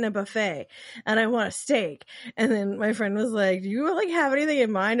we're hitting a buffet, and I want a steak. And then my friend was like, do you like have anything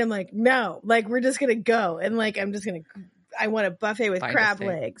in mind? I'm like, no, like we're just gonna go, and like I want a buffet with crab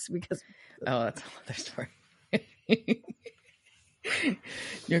legs because. Oh, that's another story.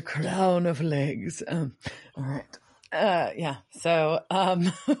 Your crown of legs. All right. Yeah. So,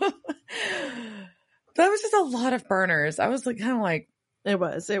 that was just a lot of burners. I was like, kind of like, it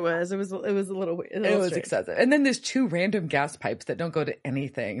was a little weird. It was excessive. And then there's 2 random gas pipes that don't go to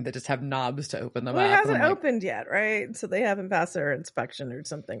anything, that just have knobs to open them up. It hasn't opened yet, right? So they haven't passed their inspection or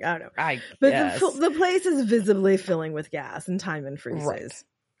something. I don't know. But the place is visibly filling with gas, and time freezes. Right.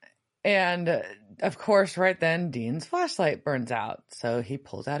 And of course, right then, Dean's flashlight burns out. So he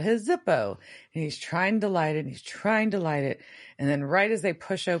pulls out his Zippo and he's trying to light it. And then right as they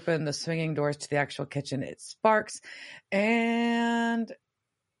push open the swinging doors to the actual kitchen, it sparks and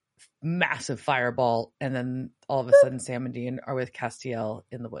massive fireball. And then all of a sudden, Sam and Dean are with Castiel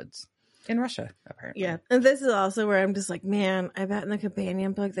in the woods. In Russia, apparently. Yeah. And this is also where I'm just like, man, I bet in the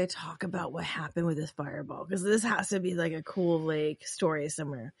companion book they talk about what happened with this fireball. Because this has to be like a cool like story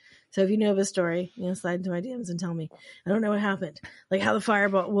somewhere. So if you know the story, slide into my DMs and tell me. I don't know what happened. Like how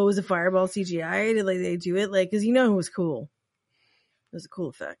what was the fireball CGI? Did they do it? Like, because it was cool. It was a cool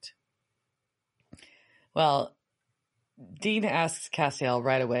effect. Well, Dean asks Castiel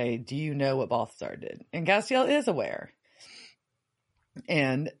right away, do you know what Balthazar did? And Castiel is aware.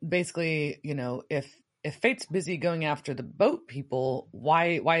 And basically, if Fate's busy going after the boat people,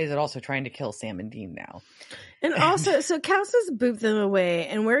 why is it also trying to kill Sam and Dean now? And also, so Cass has booped them away,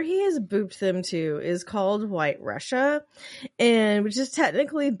 and where he has booped them to is called White Russia, and which is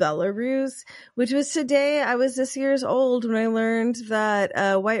technically Belarus, which was today. I was this years old when I learned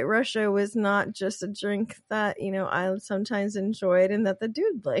that White Russia was not just a drink that, I sometimes enjoyed and that the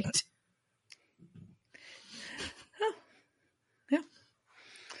dude liked.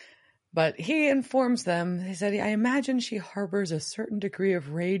 But he informs them, he said, I imagine she harbors a certain degree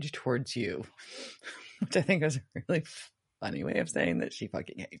of rage towards you. Which I think is a really funny way of saying that she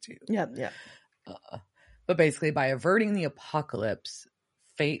fucking hates you. Yeah. But basically, by averting the apocalypse,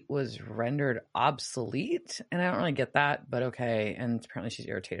 Fate was rendered obsolete. And I don't really get that, but okay. And apparently she's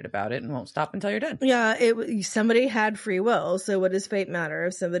irritated about it and won't stop until you're dead. Yeah, somebody had free will. So what does fate matter?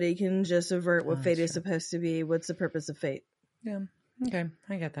 If somebody can just avert what fate is supposed to be, what's the purpose of fate? Yeah. Okay,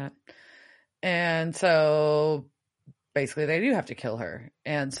 I get that. And so basically they do have to kill her.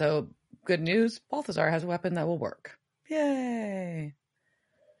 And so good news, Balthazar has a weapon that will work. Yay.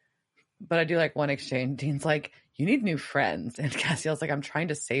 But I do like one exchange. Dean's like, you need new friends. And Castiel's like, I'm trying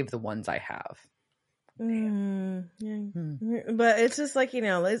to save the ones I have. Yeah. But it's just like,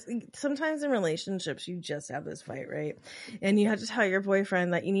 sometimes in relationships you just have this fight, right? And you have to tell your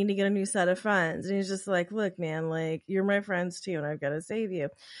boyfriend that you need to get a new set of friends, and he's just like, look man, like you're my friends too and I've got to save you.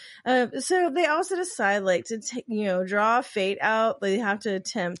 So they also decide like to draw fate out. They have to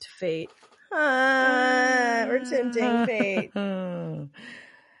tempt fate. We're tempting fate.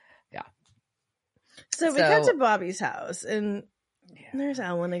 Yeah. So we cut to Bobby's house, and there's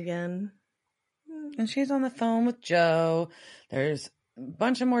Ellen again. And she's on the phone with Joe. There's a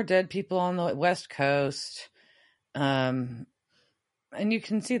bunch of more dead people on the West Coast. And you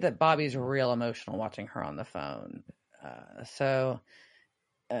can see that Bobby's real emotional watching her on the phone.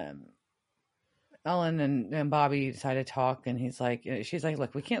 Ellen and Bobby decide to talk, and she's like,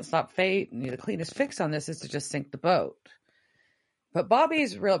 look, we can't stop fate. And the cleanest fix on this is to just sink the boat. But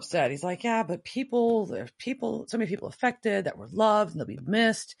Bobby's real upset. He's like, yeah, but there's so many people affected that were loved and they'll be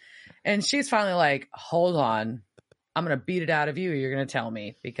missed. And she's finally like, hold on. I'm going to beat it out of you. You're going to tell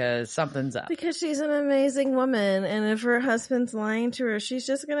me because something's up. Because she's an amazing woman. And if her husband's lying to her, she's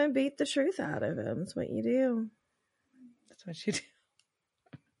just going to beat the truth out of him. That's what you do. That's what you do.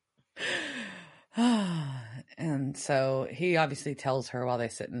 And so he obviously tells her while they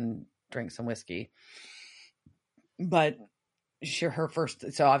sit and drink some whiskey. But so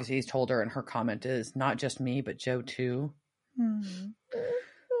obviously he's told her, and her comment is, not just me, but Joe too. Mm-hmm.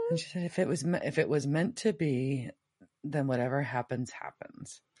 And she said, if it was meant to be, then whatever happens,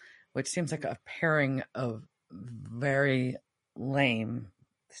 happens. Which seems like a pairing of very lame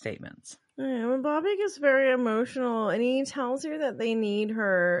statements. Yeah, well, Bobby gets very emotional, and he tells her that they need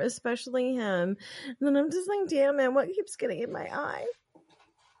her, especially him. And then I'm just like, damn it, what keeps getting in my eye?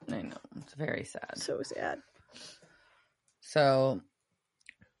 I know. It's very sad. So sad. So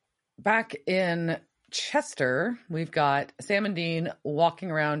back in Chester, we've got Sam and Dean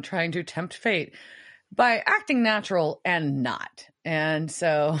walking around trying to tempt fate by acting natural and not. And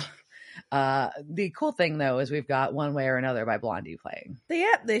so the cool thing, though, is we've got One Way or Another by Blondie playing.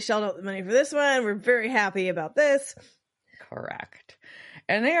 They shelled out the money for this one. We're very happy about this. Correct.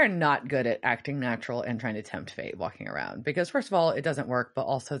 And they are not good at acting natural and trying to tempt fate walking around. Because first of all, it doesn't work, but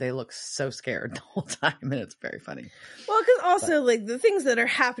also they look so scared the whole time, and it's very funny. Well, because also, like, the things that are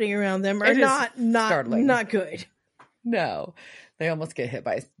happening around them are not good. No. They almost get hit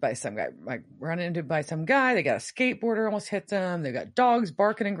by some guy, like run into by some guy. They got a skateboarder almost hits them. They've got dogs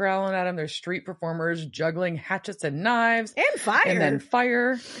barking and growling at them. There's street performers juggling hatchets and knives. And fire. And then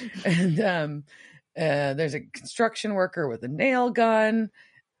fire. And there's a construction worker with a nail gun.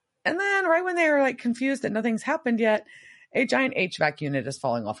 And then right when they are like confused that nothing's happened yet, a giant HVAC unit is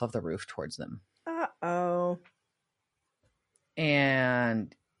falling off of the roof towards them. Uh-oh.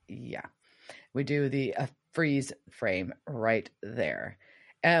 And yeah, we do the freeze frame right there.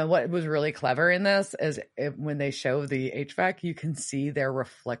 And what was really clever in this is when they show the HVAC, you can see their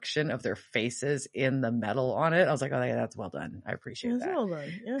reflection of their faces in the metal on it. I was like, oh, yeah, that's well done. I appreciate that. Well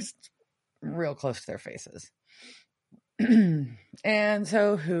done. Yes. Real close to their faces. And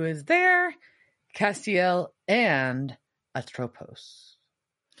so who is there? Castiel and Atropos.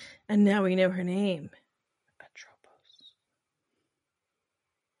 And now we know her name.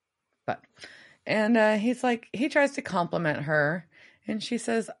 And he tries to compliment her, and she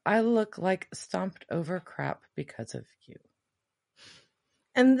says, I look like stomped over crap because of you.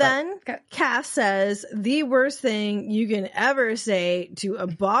 And then Cass says the worst thing you can ever say to a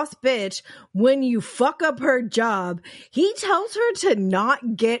boss bitch when you fuck up her job. He tells her to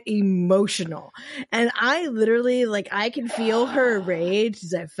not get emotional. And I literally, I can feel her rage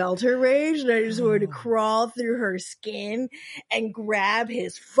because I felt her rage, and I just wanted to crawl through her skin and grab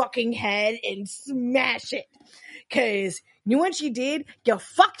his fucking head and smash it. Because you know what she did? You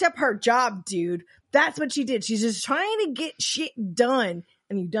fucked up her job, dude. That's what she did. She's just trying to get shit done.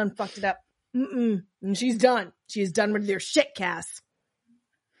 And you done fucked it up. And she's done. She's done with your shit, Cass.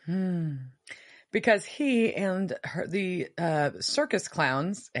 Because he and the circus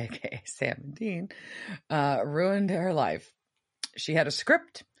clowns, aka Sam and Dean, ruined her life. She had a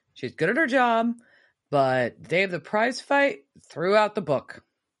script. She's good at her job. But the day of the prize fight, threw out the book.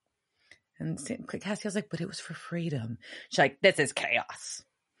 And Castiel's like, but it was for freedom. She's like, this is chaos.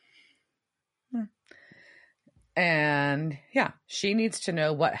 And yeah, she needs to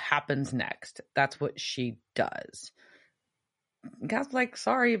know what happens next. That's what she does. God's like,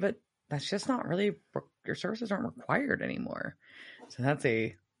 sorry, but that's just not really, your services aren't required anymore. So that's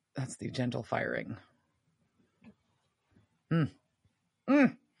the gentle firing.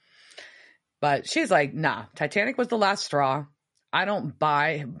 But she's like, nah, Titanic was the last straw. I don't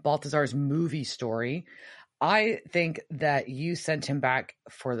buy Balthazar's movie story. I think that you sent him back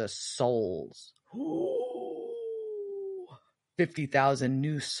for the souls. 50,000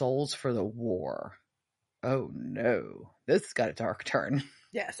 new souls for the war. Oh no, this got a dark turn.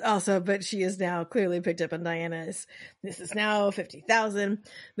 Yes, also, but she is now clearly picked up on Diana's. This is now 50,000.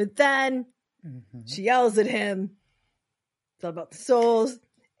 But then she yells at him. It's all about the souls.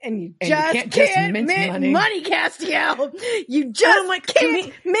 And you just can't mint money, Castiel. You just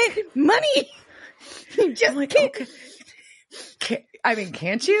can't mint money. You just can't. Okay.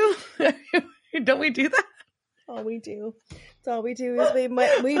 Can't you? Don't we do that? All we do. It's all we do is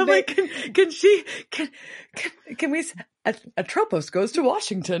can we? Atropos goes to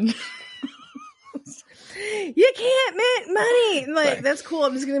Washington. You can't mint money. Like, that's cool.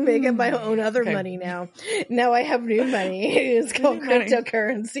 I'm just going to make up my own other money now. Now I have new money. It's called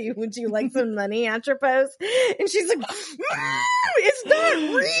cryptocurrency. Would you like some money, Atropos? And she's like, it's not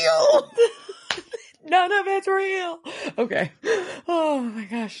real. None of it's real. Okay. Oh my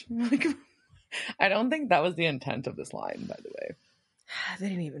gosh. I don't think that was the intent of this line, by the way. They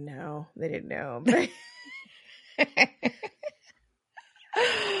didn't even know. They didn't know.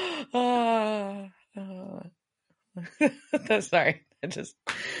 Sorry.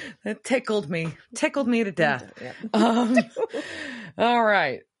 It tickled me to death. All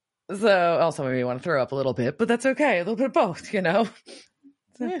right. So also maybe you want to throw up a little bit, but that's okay. A little bit of both, Yeah.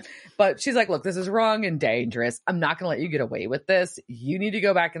 But she's like, look, this is wrong and dangerous. I'm not going to let you get away with this. You need to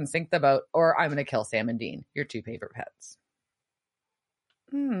go back and sink the boat, or I'm going to kill Sam and Dean, your two favorite pets.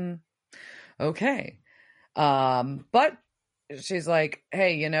 Okay. But she's like,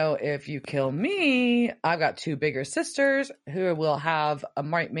 hey, if you kill me, I've got two bigger sisters who will have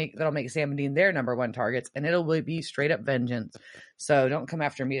that'll make Sam and Dean their number one targets, and it'll be straight up vengeance. So don't come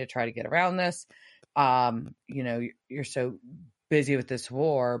after me to try to get around this. You're so busy with this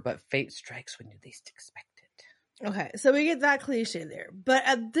war, but fate strikes when you least expect it. Okay, so we get that cliche there. But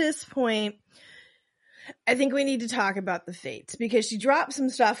at this point, I think we need to talk about the fates, because she drops some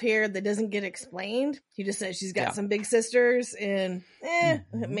stuff here that doesn't get explained. He just says she's got some big sisters, and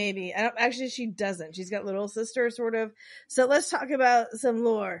maybe. Actually, she doesn't. She's got little sisters, sort of. So let's talk about some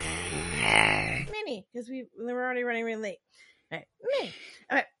lore. Mini, because we're already running really late. All right, Mini.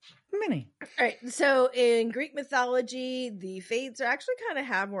 All right. Mini. All right. So in Greek mythology, the Fates actually kind of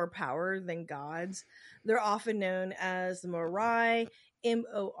have more power than gods. They're often known as the Morai,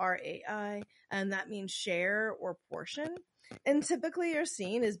 Morai, and that means share or portion. And typically you're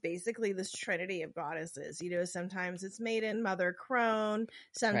seen as basically this trinity of goddesses. Sometimes it's maiden, mother, crone.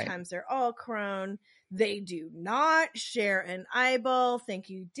 Sometimes they're all crone. They do not share an eyeball. Thank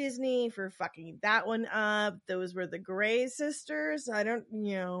you, Disney, for fucking that one up. Those were the Grey sisters. I don't,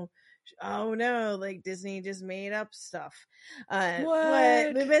 oh no, like Disney just made up stuff. What?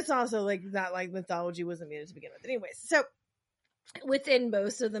 But it's also like that, like mythology wasn't made to begin with. Anyways, so within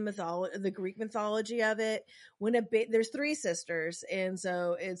most of the Greek mythology of it, when there's three sisters, and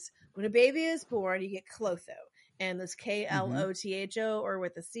so it's when a baby is born, you get Clotho. And this Klotho, or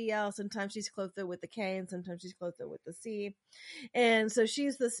with the CL. Sometimes she's Clotho with the K, and sometimes she's Clotho with the C. And so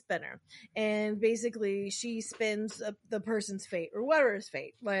she's the spinner. And basically, she spins the person's fate, or whatever's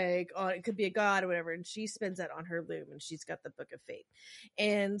fate. Like, it could be a god or whatever. And she spins that on her loom, and she's got the Book of Fate.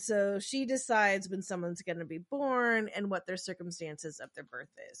 And so she decides when someone's going to be born and what their circumstances of their birth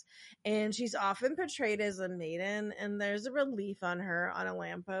is. And she's often portrayed as a maiden, and there's a relief on her on a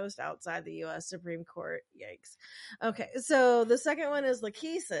lamppost outside the U.S. Supreme Court. Yikes. Okay, so the second one is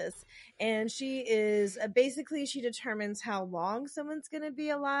Lachesis, and she is basically she determines how long someone's going to be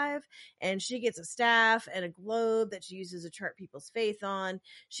alive, and she gets a staff and a globe that she uses to chart people's faith on.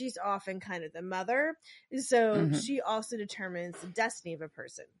 She's often kind of the mother, so she also determines the destiny of a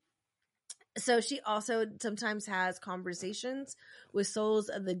person. So she also sometimes has conversations with souls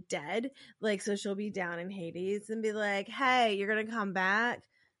of the dead, like, so she'll be down in Hades and be like, hey, you're going to come back?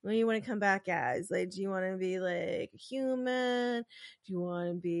 What do you want to come back as? Like, do you want to be like a human? Do you want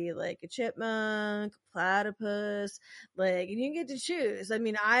to be like a chipmunk, platypus? Like, and you get to choose. I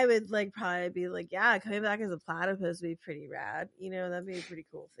mean, I would like probably be like, yeah, coming back as a platypus would be pretty rad. That'd be a pretty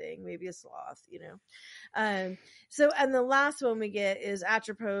cool thing. Maybe a sloth, So, and the last one we get is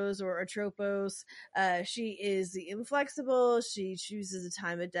Atropos or Atropos. She is the inflexible. She chooses a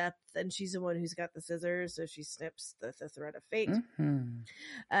time of death, and she's the one who's got the scissors, so she snips the thread of fate.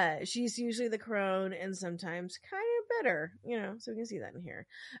 She's usually the crone, and sometimes kind of bitter, so we can see that in here.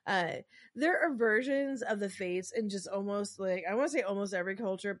 There are versions of the fates in just almost like, I want to say almost every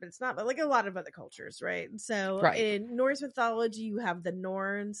culture, but it's not, but like a lot of other cultures, right? So in Norse mythology, you have the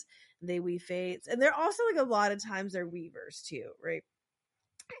Norns. They weave fates, and they're also like a lot of times they're weavers too, right?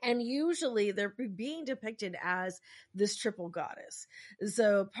 And usually they're being depicted as this triple goddess.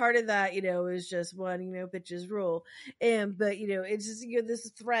 So part of that, is just one, bitches rule. But, it's just,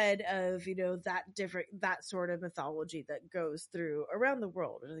 this thread of, that sort of mythology that goes through around the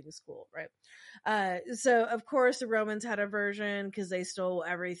world, which I think is cool, right? So of course the Romans had a version because they stole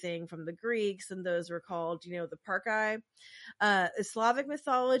everything from the Greeks, and those were called, the Parcae. Slavic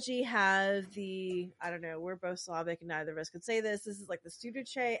mythology have I don't know, we're both Slavic and neither of us could say this. This is like the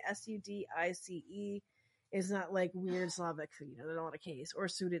Sudice, Sudice. Is not like weird Slavic, there's not a case, or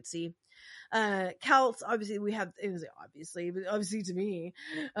Sudici. Celts, obviously we have, but obviously to me,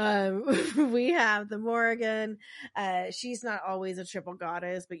 we have the Morrigan. She's not always a triple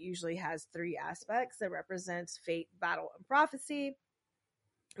goddess, but usually has 3 aspects that represents fate, battle, and prophecy.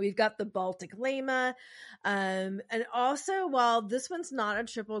 We've got the Baltic Lema. And also, while this one's not a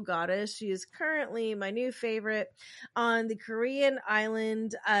triple goddess, she is currently my new favorite on the Korean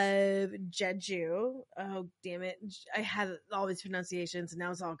island of Jeju. Oh, damn it. I had all these pronunciations and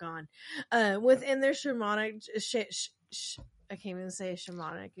now it's all gone. Within their shamanic, I can't even say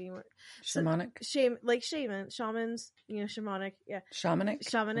shamanic anymore. Shamanic? Shamans, shamanic. Yeah. Shamanic?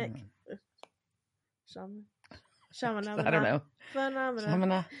 Shamanic. Shaman. Shamana. I don't know.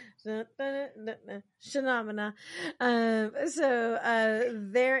 Phenomena. Shamana. So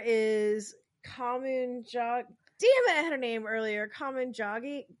there is Kamun Jog. Damn it, I had her name earlier. Kamun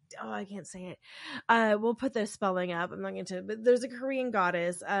Jogi. Oh, I can't say it. We'll put the spelling up. I'm not going to, but there's a Korean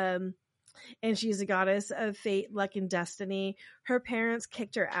goddess. And she's a goddess of fate, luck, and destiny. Her parents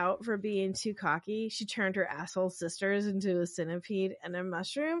kicked her out for being too cocky. She turned her asshole sisters into a centipede and a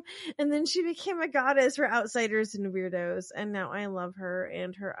mushroom, and then she became a goddess for outsiders and weirdos. And now I love her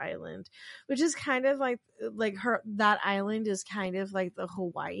and her island, which is kind of like her. That island is kind of like the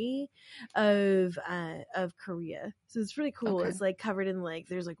Hawaii of Korea. So it's really cool. Okay. It's like covered in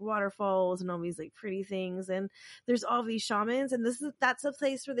there's waterfalls and all these pretty things, and there's all these shamans, and that's a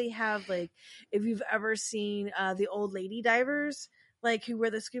place where they have if you've ever seen the old lady divers, who wear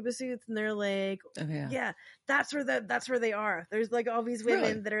the scuba suits, and they're oh, yeah, that's where they are. There's all these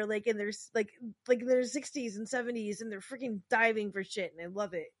women that are in their their 60s and 70s, and they're freaking diving for shit, and I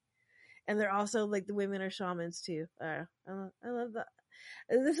love it. And they're also the women are shamans too. I love that.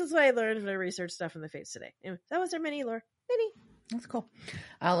 This is what I learned when I researched stuff in the Fates today. Anyway, that was our mini lore. That's cool.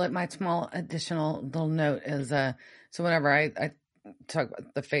 I'll let my small additional little note is so whenever I talk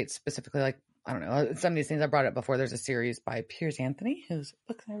about the Fates specifically, I don't know, some of these things I brought up before. There's a series by Piers Anthony, whose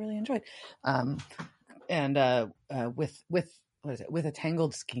books I really enjoyed. With what is it? With a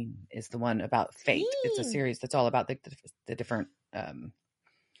Tangled Skein is the one about fate. It's a series that's all about the different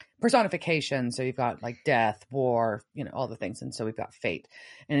personification. So you've got death, war, all the things. And so we've got fate.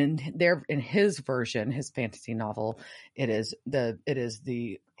 And in his version, his fantasy novel, it is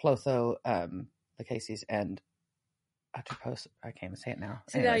the Clotho, Lachesis, and Atropos. I can't even say it now.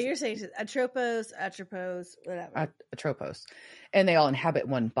 So now you're saying Atropos, whatever. Atropos. And they all inhabit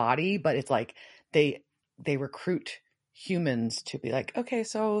one body, but it's they recruit humans to be okay,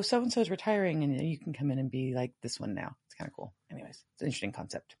 so so-and-so's retiring and you can come in and be this one now. It's kind of cool. Anyways, it's an interesting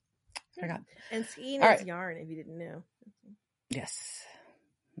concept. I forgot. And skein is yarn, if you didn't know. Yes.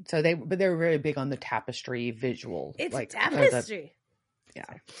 So they were very big on the tapestry visual. It's tapestry. The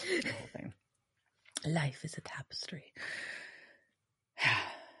whole thing. Life is a tapestry.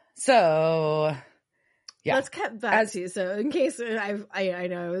 So, yeah. Let's cut back to, so in case I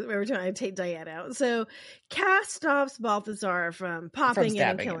know we were trying to take Diane out. So Cass stops Balthazar from popping in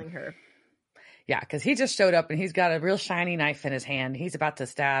and killing her. Yeah, because he just showed up and he's got a real shiny knife in his hand. He's about to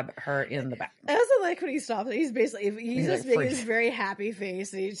stab her in the back. I also like when he stops. He's basically he's just making this very happy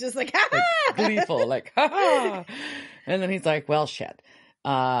face. And he's just gleeful, ha ha. And then he's like, well, shit.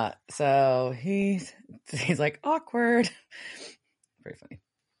 So he's awkward. Very funny.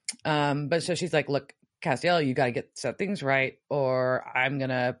 But so she's like, look, Castiel, you got to set things right, or I'm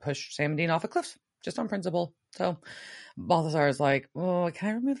gonna push Sam and Dean off a cliff just on principle. So Balthazar is like, oh, can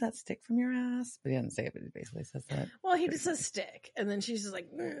I remove that stick from your ass? But he doesn't say it, but he basically says that. Well, he just says stick. And then she's just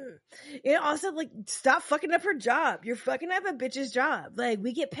also stop fucking up her job. You're fucking up a bitch's job.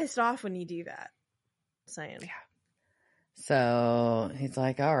 We get pissed off when you do that. Saying. Yeah. So he's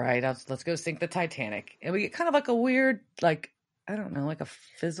like, all right, let's go sink the Titanic. And we get kind of a weird, I don't know, a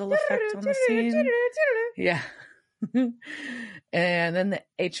fizzle effect on the scene. Yeah. And then the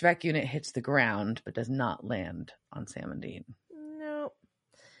HVAC unit hits the ground, but does not land on Sam and Dean. Nope.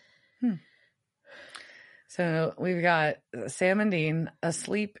 So we've got Sam and Dean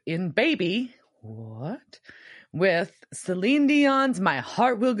asleep in Baby. What? with Celine Dion's My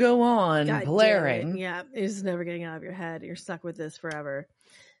Heart Will Go On God blaring. Yeah, it's never getting out of your head. You're stuck with this forever.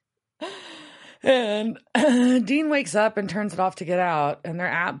 And Dean wakes up and turns it off to get out, and they're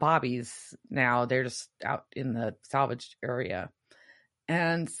at Bobby's now. They're just out in the salvage area.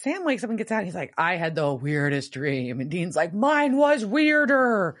 And Sam wakes up and gets out. And he's like, I had the weirdest dream. And Dean's like, mine was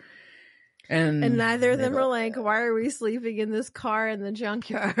weirder. And neither of them are like, why are we sleeping in this car in the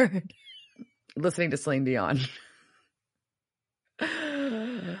junkyard? Listening to Celine Dion.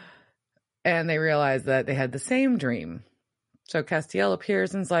 And they realize that they had the same dream. So Castiel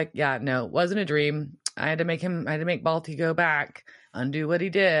appears and is like, yeah, no, it wasn't a dream. I had to make Balti go back, undo what he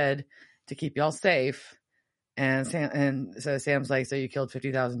did to keep y'all safe. And so Sam's like, so you killed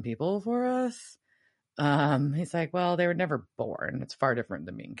 50,000 people for us? He's like, well, they were never born. It's far different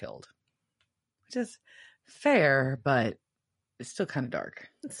than being killed. Which is fair, but it's still kind of dark.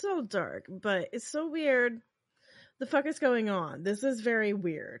 It's so dark, but it's so weird. The fuck is going on? This is very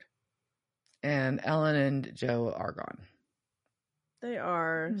weird. And Ellen and Joe are gone. They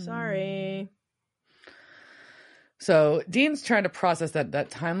are. Sorry. So Dean's trying to process that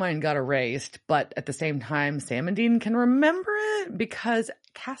timeline got erased, but at the same time, Sam and Dean can remember it because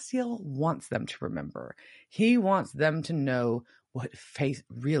Castiel wants them to remember. He wants them to know what fate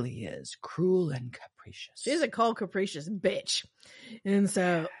really is, cruel and capricious. She's a cold, capricious bitch. And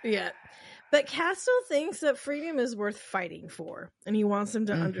so, yeah. But Castiel thinks that freedom is worth fighting for, and he wants them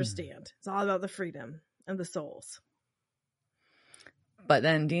to understand. It's all about the freedom and the souls. But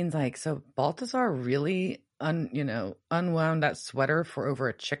then Dean's like, so Balthazar really unwound that sweater for over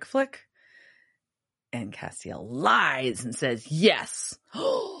a chick flick? And Castiel lies and says, yes.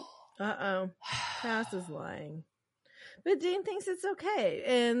 Uh-oh. Cass is lying. But Dean thinks it's okay.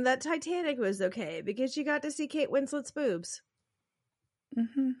 And that Titanic was okay because you got to see Kate Winslet's boobs.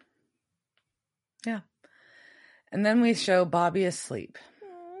 Mm-hmm. Yeah. And then we show Bobby asleep.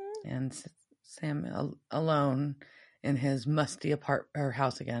 And Sam alone in his musty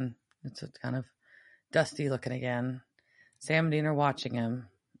house again. It's kind of dusty looking again. Sam and Dean are watching him.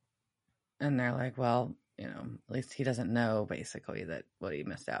 And they're like, well, at least he doesn't know, basically, that what he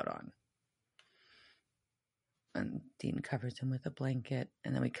missed out on. And Dean covers him with a blanket.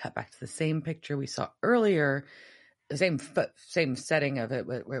 And then we cut back to the same picture we saw earlier. The same setting of it,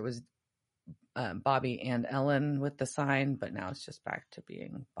 where it was Bobby and Ellen with the sign. But now it's just back to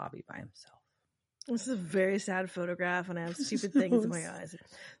being Bobby by himself. This is a very sad photograph, and I have stupid things in my eyes.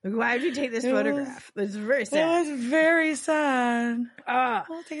 Like, why did you take this photograph? It's very sad. It was very sad.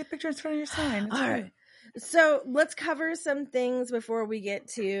 Well, take a picture in front of your sign. It's all right. So let's cover some things before we get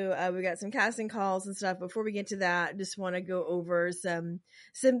to, we got some casting calls and stuff. Before we get to that, just want to go over some,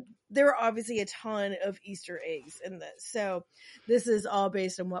 there are obviously a ton of Easter eggs in this. So this is all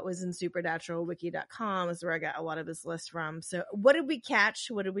based on what was in supernaturalwiki.com is where I got a lot of this list from. So what did we catch?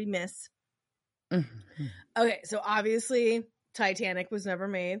 What did we miss? Mm-hmm. Okay, so obviously Titanic was never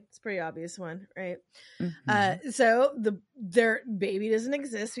made. It's a pretty obvious one, right? Mm-hmm. So their baby doesn't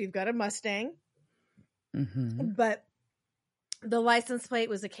exist. We've got a Mustang, but the license plate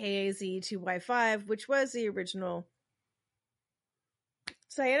was a KAZ2Y5, which was the original.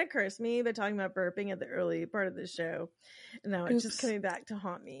 So it occurs to me, but talking about burping at the early part of the show, and now it's just coming back to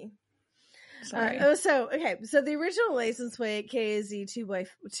haunt me. Sorry. So the original license plate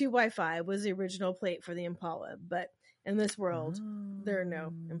KAZ2Y5 was the original plate for the Impala, but in this world, there are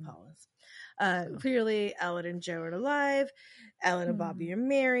no Impalas. Clearly, Ellen and Joe are alive. Ellen and Bobby are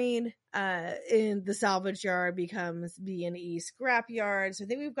married. In the salvage yard becomes B&E scrap yard. So I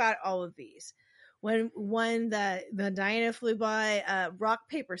think we've got all of these. When the Diana flew by, rock,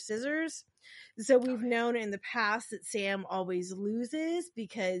 paper, scissors. So we've known in the past that Sam always loses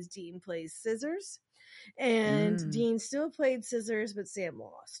because Dean plays scissors. And Dean still played scissors, but Sam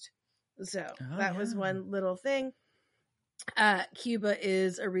lost. So that was one little thing. Cuba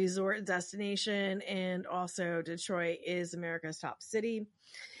is a resort destination, and also Detroit is America's top city.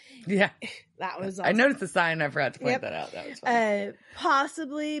 Yeah, that was awesome. I noticed the sign. I forgot to point that out. That was funny.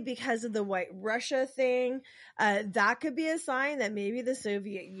 Possibly because of the White Russia thing. That could be a sign that maybe the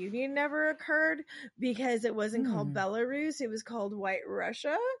Soviet Union never occurred because it wasn't called Belarus. It was called White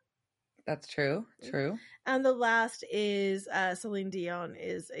Russia. That's true. True. And the last is Celine Dion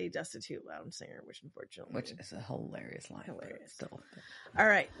is a destitute lounge singer, which is a hilarious line. Hilarious. All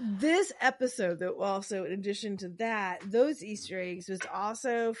right. This episode, though, also in addition to that, those Easter eggs was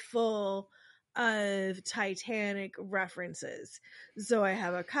also full of Titanic references. So I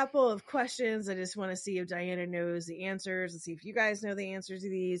have a couple of questions. I just want to see if Diana knows the answers and see if you guys know the answers to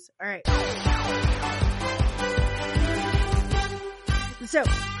these. All right. So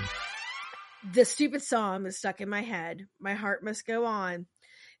the stupid song is stuck in my head. My Heart Must Go On.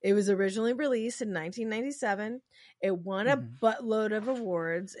 It was originally released in 1997. It won a buttload of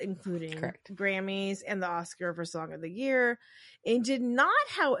awards, including Grammys and the Oscar for Song of the Year. It did not,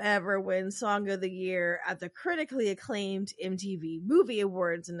 however, win Song of the Year at the critically acclaimed MTV Movie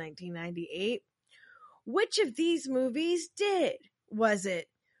Awards in 1998. Which of these movies did? Was it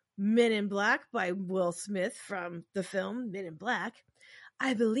Men in Black by Will Smith from the film Men in Black?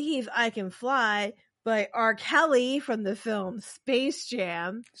 I Believe I Can Fly by R. Kelly from the film Space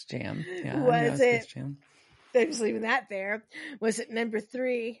Jam. Yeah, was it? Space Jam. They're just leaving that there. Was it number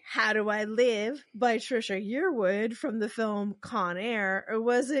 3, How Do I Live by Trisha Yearwood from the film Con Air? Or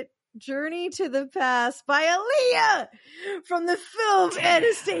was it Journey to the Past by Aaliyah from the film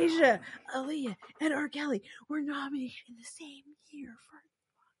Anastasia? Aaliyah and R. Kelly were nominated in the same year for.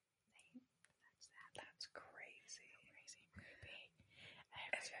 That's crazy.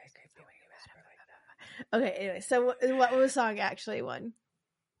 Okay, anyway, so what was song actually won?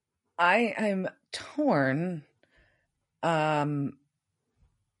 I am torn. I'm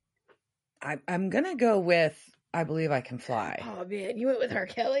gonna go with I Believe I Can Fly. Oh man, you went with R.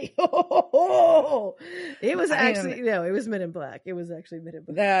 Kelly. It was actually it was Men in Black. It was actually Men in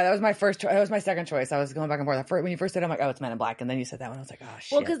Black. Yeah, that was my first. That was my second choice. I was going back and forth. When you first said, it, I'm like, oh, it's Men in Black, and then you said that one. I was like, oh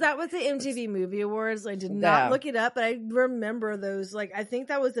shit. Well, because that was the MTV Movie Awards. I did not look it up, but I remember those. Like, I think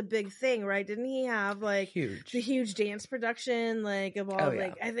that was a big thing, right? Didn't he have like the huge dance production, like of all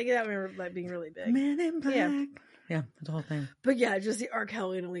like? I think that remember like being really big. Men in Black. Yeah, that's the whole thing. But yeah, just the R.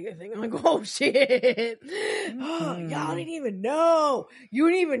 Kelly and Aaliyah thing. I'm like, oh shit. Oh, y'all didn't even know. You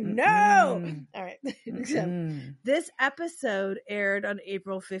didn't even know. All right. So, this episode aired on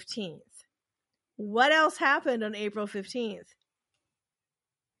April 15th. What else happened on April 15th?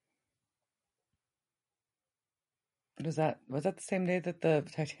 Was that the same day that the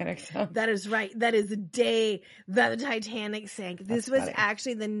Titanic sank? That is right. That is the day that the Titanic sank. This was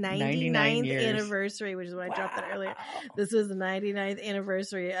actually the 99th anniversary, which is why I dropped that earlier. This was the 99th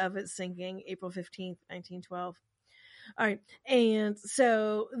anniversary of it sinking, April 15th, 1912. All right. And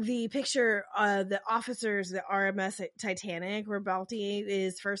so the picture, the officers, the RMS Titanic, where Balti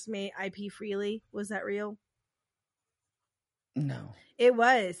is first mate IP Freely. Was that real? No. It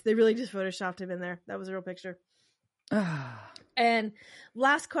was. They really just photoshopped him in there. That was a real picture. And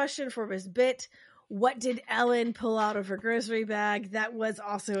last question for Miss Bit. What did Ellen pull out of her grocery bag? That was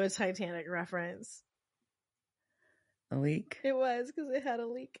also a Titanic reference. A leak? It was, because it had a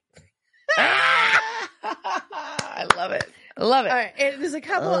leak. I love it. I love it. All right. And there's a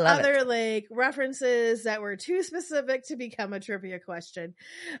couple other like references that were too specific to become a trivia question.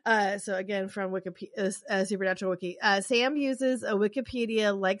 So again, from Wikipedia, Supernatural Wiki, Sam uses a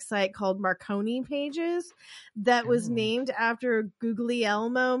Wikipedia-like site called Marconi Pages that was named after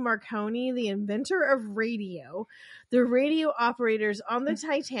Guglielmo Marconi, the inventor of radio. The radio operators on the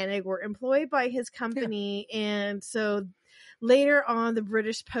Titanic were employed by his company, and so later on, the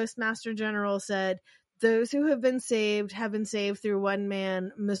British Postmaster General said, "Those who have been saved through one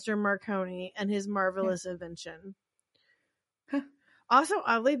man, Mr. Marconi, and his marvelous invention." Also,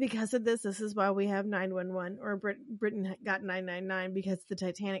 oddly, because of this is why we have 911, or Britain got 999, because the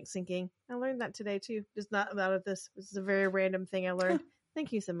Titanic sinking. I learned that today, too. Just not about this. This is a very random thing I learned.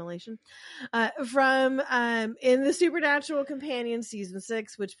 Thank you, Simulation. From in the Supernatural Companion Season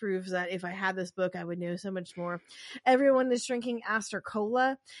 6, which proves that if I had this book, I would know so much more. Everyone is drinking Astor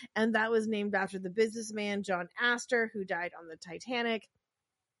Cola, and that was named after the businessman John Astor, who died on the Titanic.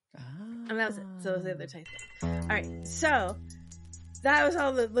 And that was it. So it was the other Titanic. All right, so that was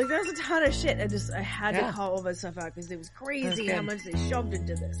all that was a ton of shit. I had to call all that stuff out because it was crazy how much they shoved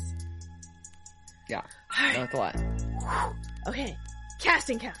into this. Yeah, that's a lot. Okay.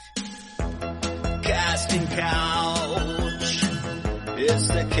 Casting Couch. Casting Couch. It's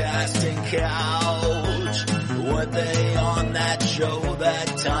the Casting Couch. Were they on that show that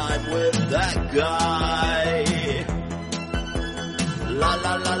time with that guy? La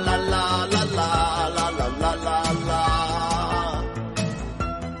la la la la la la la la la la.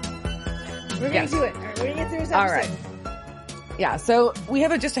 We're gonna do it. All right, we're gonna get through this episode. All right. Yeah, so we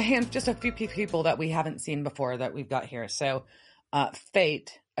have just a few people that we haven't seen before that we've got here. So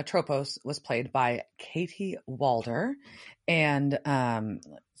Fate, Atropos, was played by Katie Walder, and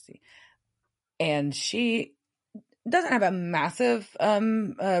let's see, and she doesn't have a massive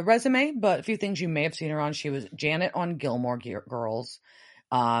resume, but a few things you may have seen her on. She was Janet on Gilmore Girls.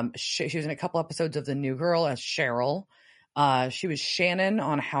 She was in a couple episodes of The New Girl as Cheryl. She was Shannon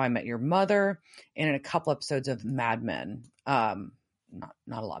on How I Met Your Mother, and in a couple episodes of Mad Men. Not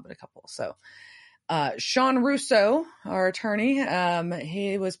a lot, but a couple. So. Sean Russo, our attorney,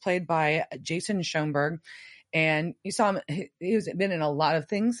 he was played by Jason Schoenberg, and you saw him. He's been in a lot of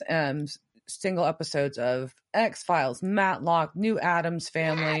things. Single episodes of X-Files, Matlock, New Addams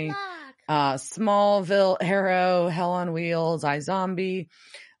Family, Smallville, Arrow, Hell on Wheels, iZombie.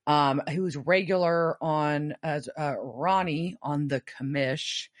 He was regular on as Ronnie on The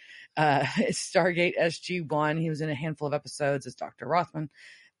Commish, Stargate SG-1. He was in a handful of episodes as Dr. Rothman.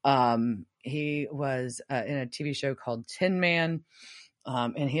 He was in a TV show called Tin Man,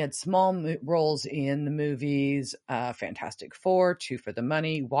 and he had small roles in the movies Fantastic Four, Two for the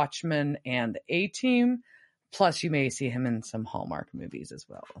Money, Watchmen, and The A-Team. Plus, you may see him in some Hallmark movies as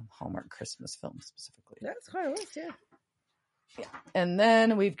well, Hallmark Christmas films specifically. That's quite a list, yeah. Yeah. And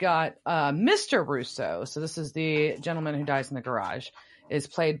then we've got Mr. Russo. So this is the gentleman who dies in the garage, is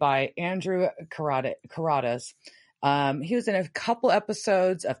played by Andrew Carradas. He was in a couple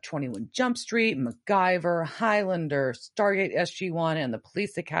episodes of 21 Jump Street, MacGyver, Highlander, Stargate SG-1, and the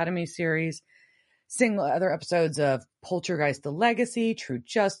Police Academy series. Single other episodes of Poltergeist: The Legacy, True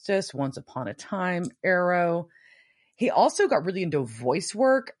Justice, Once Upon a Time, Arrow. He also got really into voice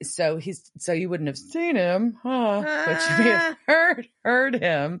work, so you wouldn't have seen him, but you may have heard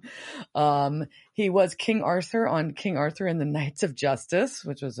him. He was King Arthur on King Arthur and the Knights of Justice,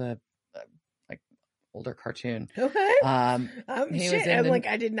 which was a older cartoon. Okay. Shit,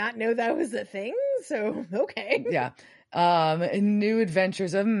 I did not know that was a thing. So okay. Yeah. New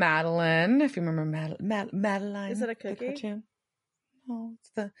Adventures of Madeline. If you remember Madeline, is that a cookie? Cartoon? Oh,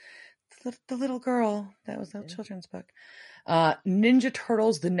 it's the little girl. That was a children's book. Ninja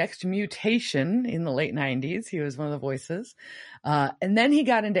Turtles: The Next Mutation in the late 90s. He was one of the voices. And then he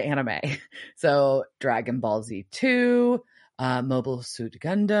got into anime. So Dragon Ball Z 2, Mobile Suit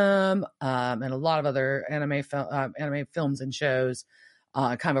Gundam, and a lot of other anime films and shows.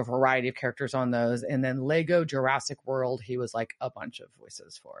 Kind of a variety of characters on those. And then Lego Jurassic World, he was like a bunch of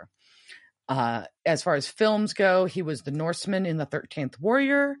voices for. As far as films go, he was the Norseman in The 13th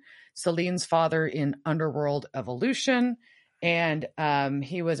Warrior, Celine's father in Underworld Evolution, and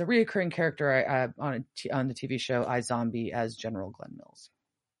he was a recurring character on the TV show iZombie as General Glenn Mills.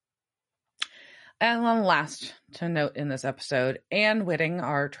 And one last to note in this episode, Anne Whitting,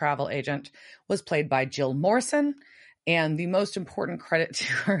 our travel agent, was played by Jill Morrison. And the most important credit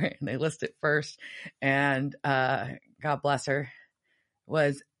to her, and they list it first, and God bless her,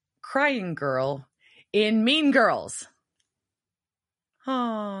 was Crying Girl in Mean Girls.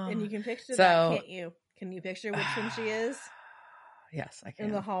 Oh. And you can picture that, can't you? Can you picture which one she is? Yes, I can.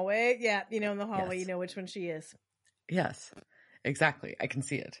 In the hallway? Yeah, in the hallway, yes. You know which one she is. Yes, exactly. I can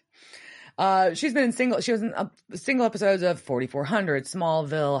see it. She was in single episodes of 4400,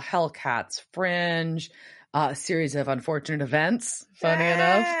 Smallville, Hellcats, Fringe, a series of unfortunate events, funny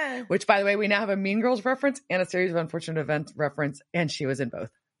enough, which, by the way, we now have a Mean Girls reference and a series of unfortunate events reference, and she was in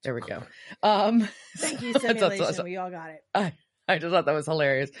both. There we go. Thank you, simulation. We all got it. I just thought that was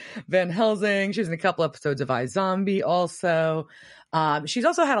hilarious. Van Helsing, she was in a couple episodes of iZombie also. She's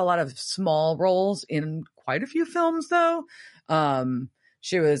also had a lot of small roles in quite a few films, though.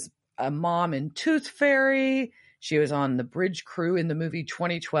 She was a mom in Tooth Fairy. She was on the bridge crew in the movie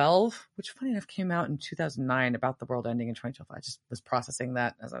 2012, which, funny enough, came out in 2009 about the world ending in 2012. I just was processing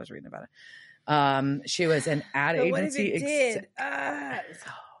that as I was reading about it. She was an ad agency. What if it did?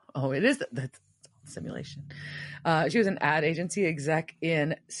 Oh, it is that's simulation. She was an ad agency exec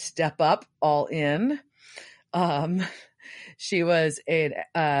in Step Up, All In. She was a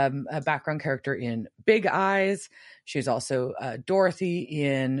background character in Big Eyes. She was also Dorothy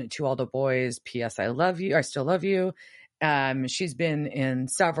in To All the Boys, P.S. I Love You, I Still Love You. She's been in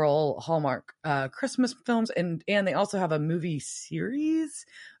several Hallmark Christmas films, and they also have a movie series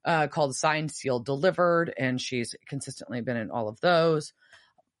called Signed, Sealed, Delivered, and she's consistently been in all of those.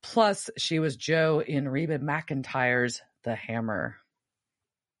 Plus, she was Jo in Reba McEntire's The Hammer.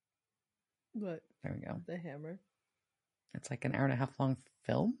 What? There we go. The Hammer. It's like an hour-and-a-half long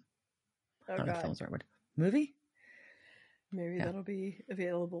film. Oh, I don't know God. if film's the right word. Movie? Maybe that'll be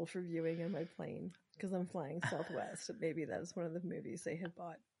available for viewing on my plane because I'm flying Southwest. And maybe that's one of the movies they had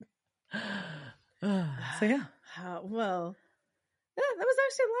bought. So yeah. Well, yeah, that was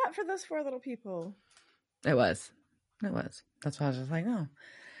actually a lot for those four little people. It was. That's why I was just like, oh,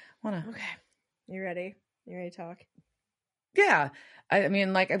 wanna. Okay. You ready? You ready to talk? Yeah. I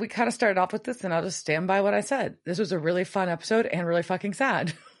mean, like, we kind of started off with this, and I'll just stand by what I said. This was a really fun episode and really fucking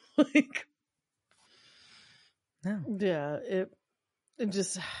sad. Like, no. Yeah, it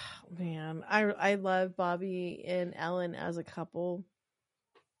just, man, I love Bobby and Ellen as a couple.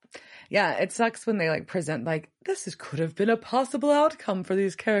 Yeah, it sucks when they like present like could have been a possible outcome for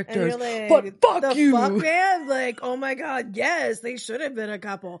these characters, like, but fuck you, fuck, man! Like, oh my god, yes, they should have been a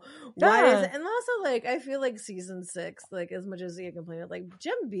couple. Why is it? And also, like, I feel like season 6, like, as much as you complain, like,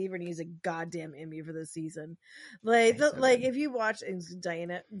 Jim Beaver needs a goddamn Emmy for this season. Like, if you watch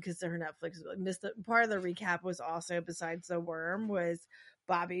Diana, because her Netflix missed the part of the recap was also besides the worm was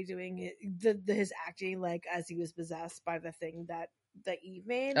Bobby doing his acting like as he was possessed by the thing that Eve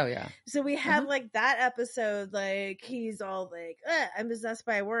made. Oh yeah. So we have like that episode, like he's all like, I'm possessed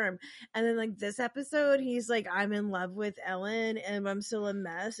by a worm. And then like this episode, he's like, I'm in love with Ellen and I'm still a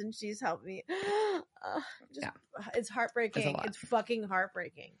mess and she's helped me. It's heartbreaking. It's fucking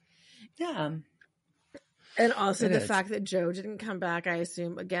heartbreaking. Yeah. And also the fact that Joe didn't come back, I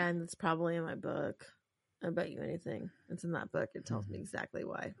assume, again, it's probably in my book. I bet you anything. It's in that book. It tells me exactly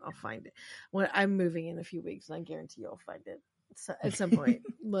why. I'll find it. When I'm moving in a few weeks, and I guarantee you'll find it. So at some point.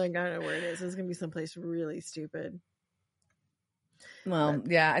 Like, I don't know where it is. It's gonna be someplace really stupid. Well,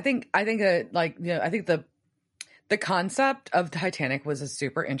 yeah, I think I think the concept of Titanic was a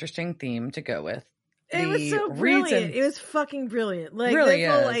super interesting theme to go with. It was so brilliant. It was fucking brilliant. Like, really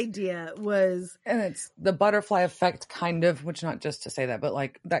the whole idea was, and it's the butterfly effect, kind of, which not just to say that, but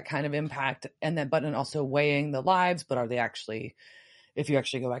like that kind of impact, and then but also weighing the lives. But are they actually? If you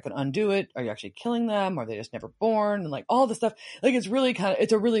actually go back and undo it, are you actually killing them? Or are they just never born? And like all the stuff, like it's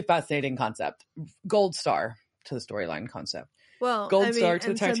a really fascinating concept. Gold star to the storyline concept. Well, gold star to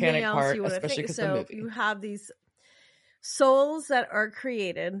the Titanic part, especially because the movie. You have these souls that are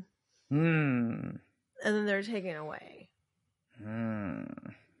created, and then they're taken away.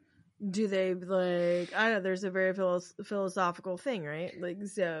 Do they like? I don't know. There's a very philosophical thing, right? Like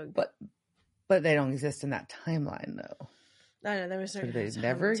so, but they don't exist in that timeline, though. I don't know. There was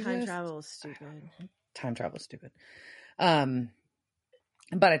time travel is stupid. Time travel is stupid.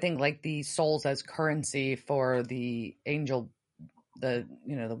 But I think like the souls as currency for the angel, the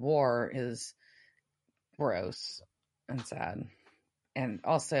war is gross and sad, and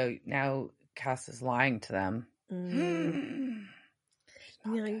also now Cass is lying to them.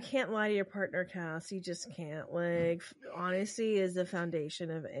 You can't lie to your partner, Cass. You just can't. Like, honesty is the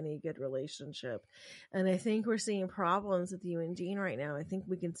foundation of any good relationship. And I think we're seeing problems with you and Dean right now. I think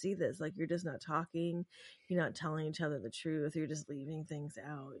we can see this. Like, you're just not talking. You're not telling each other the truth. You're just leaving things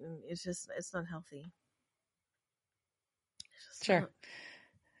out. And it's not healthy. Sure.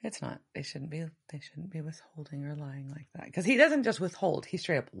 It's not. They shouldn't be withholding or lying like that. Because he doesn't just withhold. He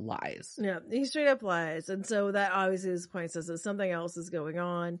straight up lies. Yeah, he straight up lies. And so that obviously points us that something else is going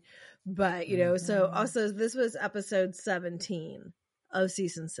on. But, so also this was episode 17 of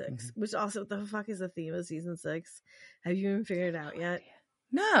season 6. Which also, what the fuck is the theme of season 6? Have you even figured it out yet?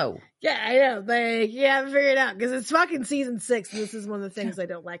 No. Yeah, I know. But you haven't figured it out. Because it's fucking season 6. This is one of the things I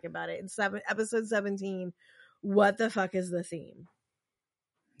don't like about it. It's episode 17. What the fuck is the theme?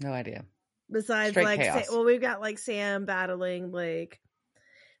 No idea. Besides, straight like, chaos. we've got like Sam battling like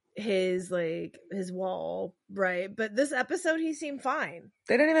his wall, right? But this episode, he seemed fine.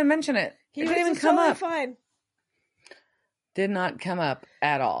 They didn't even mention it. He didn't even come up. Fine. Did not come up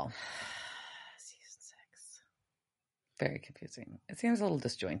at all. Season 6. Very confusing. It seems a little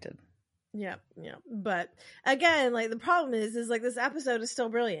disjointed. Yeah. But again, like the problem is like this episode is still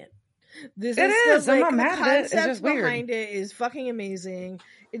brilliant. It is. I'm not mad at it. It's just weird. Behind it is fucking amazing.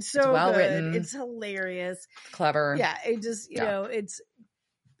 It's so well good. Written. It's hilarious. It's clever. Yeah. It just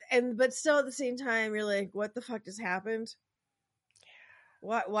but still at the same time you're like, what the fuck just happened?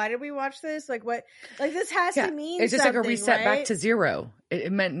 Why did we watch this? Like what? Like this has to mean it's just something, like a reset right? back to zero.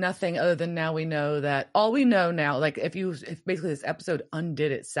 It meant nothing other than now we know that all we know now. Like if basically this episode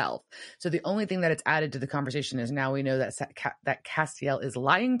undid itself. So the only thing that it's added to the conversation is now we know that Castiel is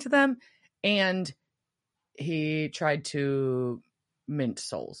lying to them, and he tried to mint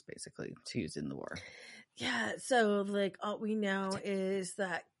souls basically to use in the war. Yeah. So like all we know is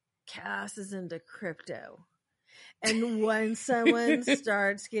that Cass is into crypto. And when someone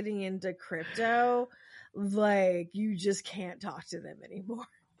starts getting into crypto, like, you just can't talk to them anymore.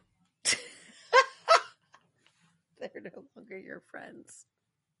 They're no longer your friends.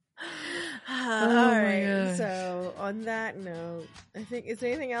 All right. Gosh. So, on that note, I think, is there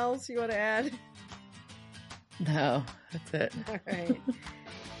anything else you want to add? No, that's it. All right.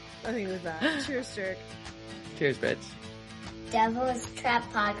 I think with that. Cheers, Dirk. Cheers, bitch. Devil's Trap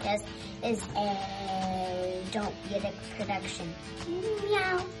Podcast is a Don't Get It production.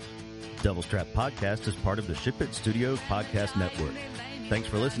 Meow. Devil's Trap Podcast is part of the Ship It Studios podcast network. Thanks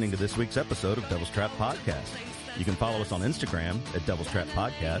for listening to this week's episode of Devil's Trap Podcast. You can follow us on Instagram at Devil's Trap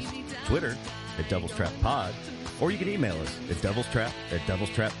Podcast, Twitter at Devil's Trap Pod, or you can email us at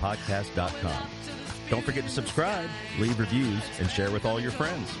devilstrap@devilstrappodcast.com. Don't forget to subscribe, leave reviews, and share with all your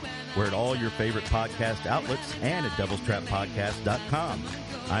friends. We're at all your favorite podcast outlets and at devilstrappodcast.com.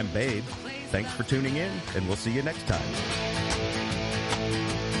 I'm Babe. Thanks for tuning in, and we'll see you next time.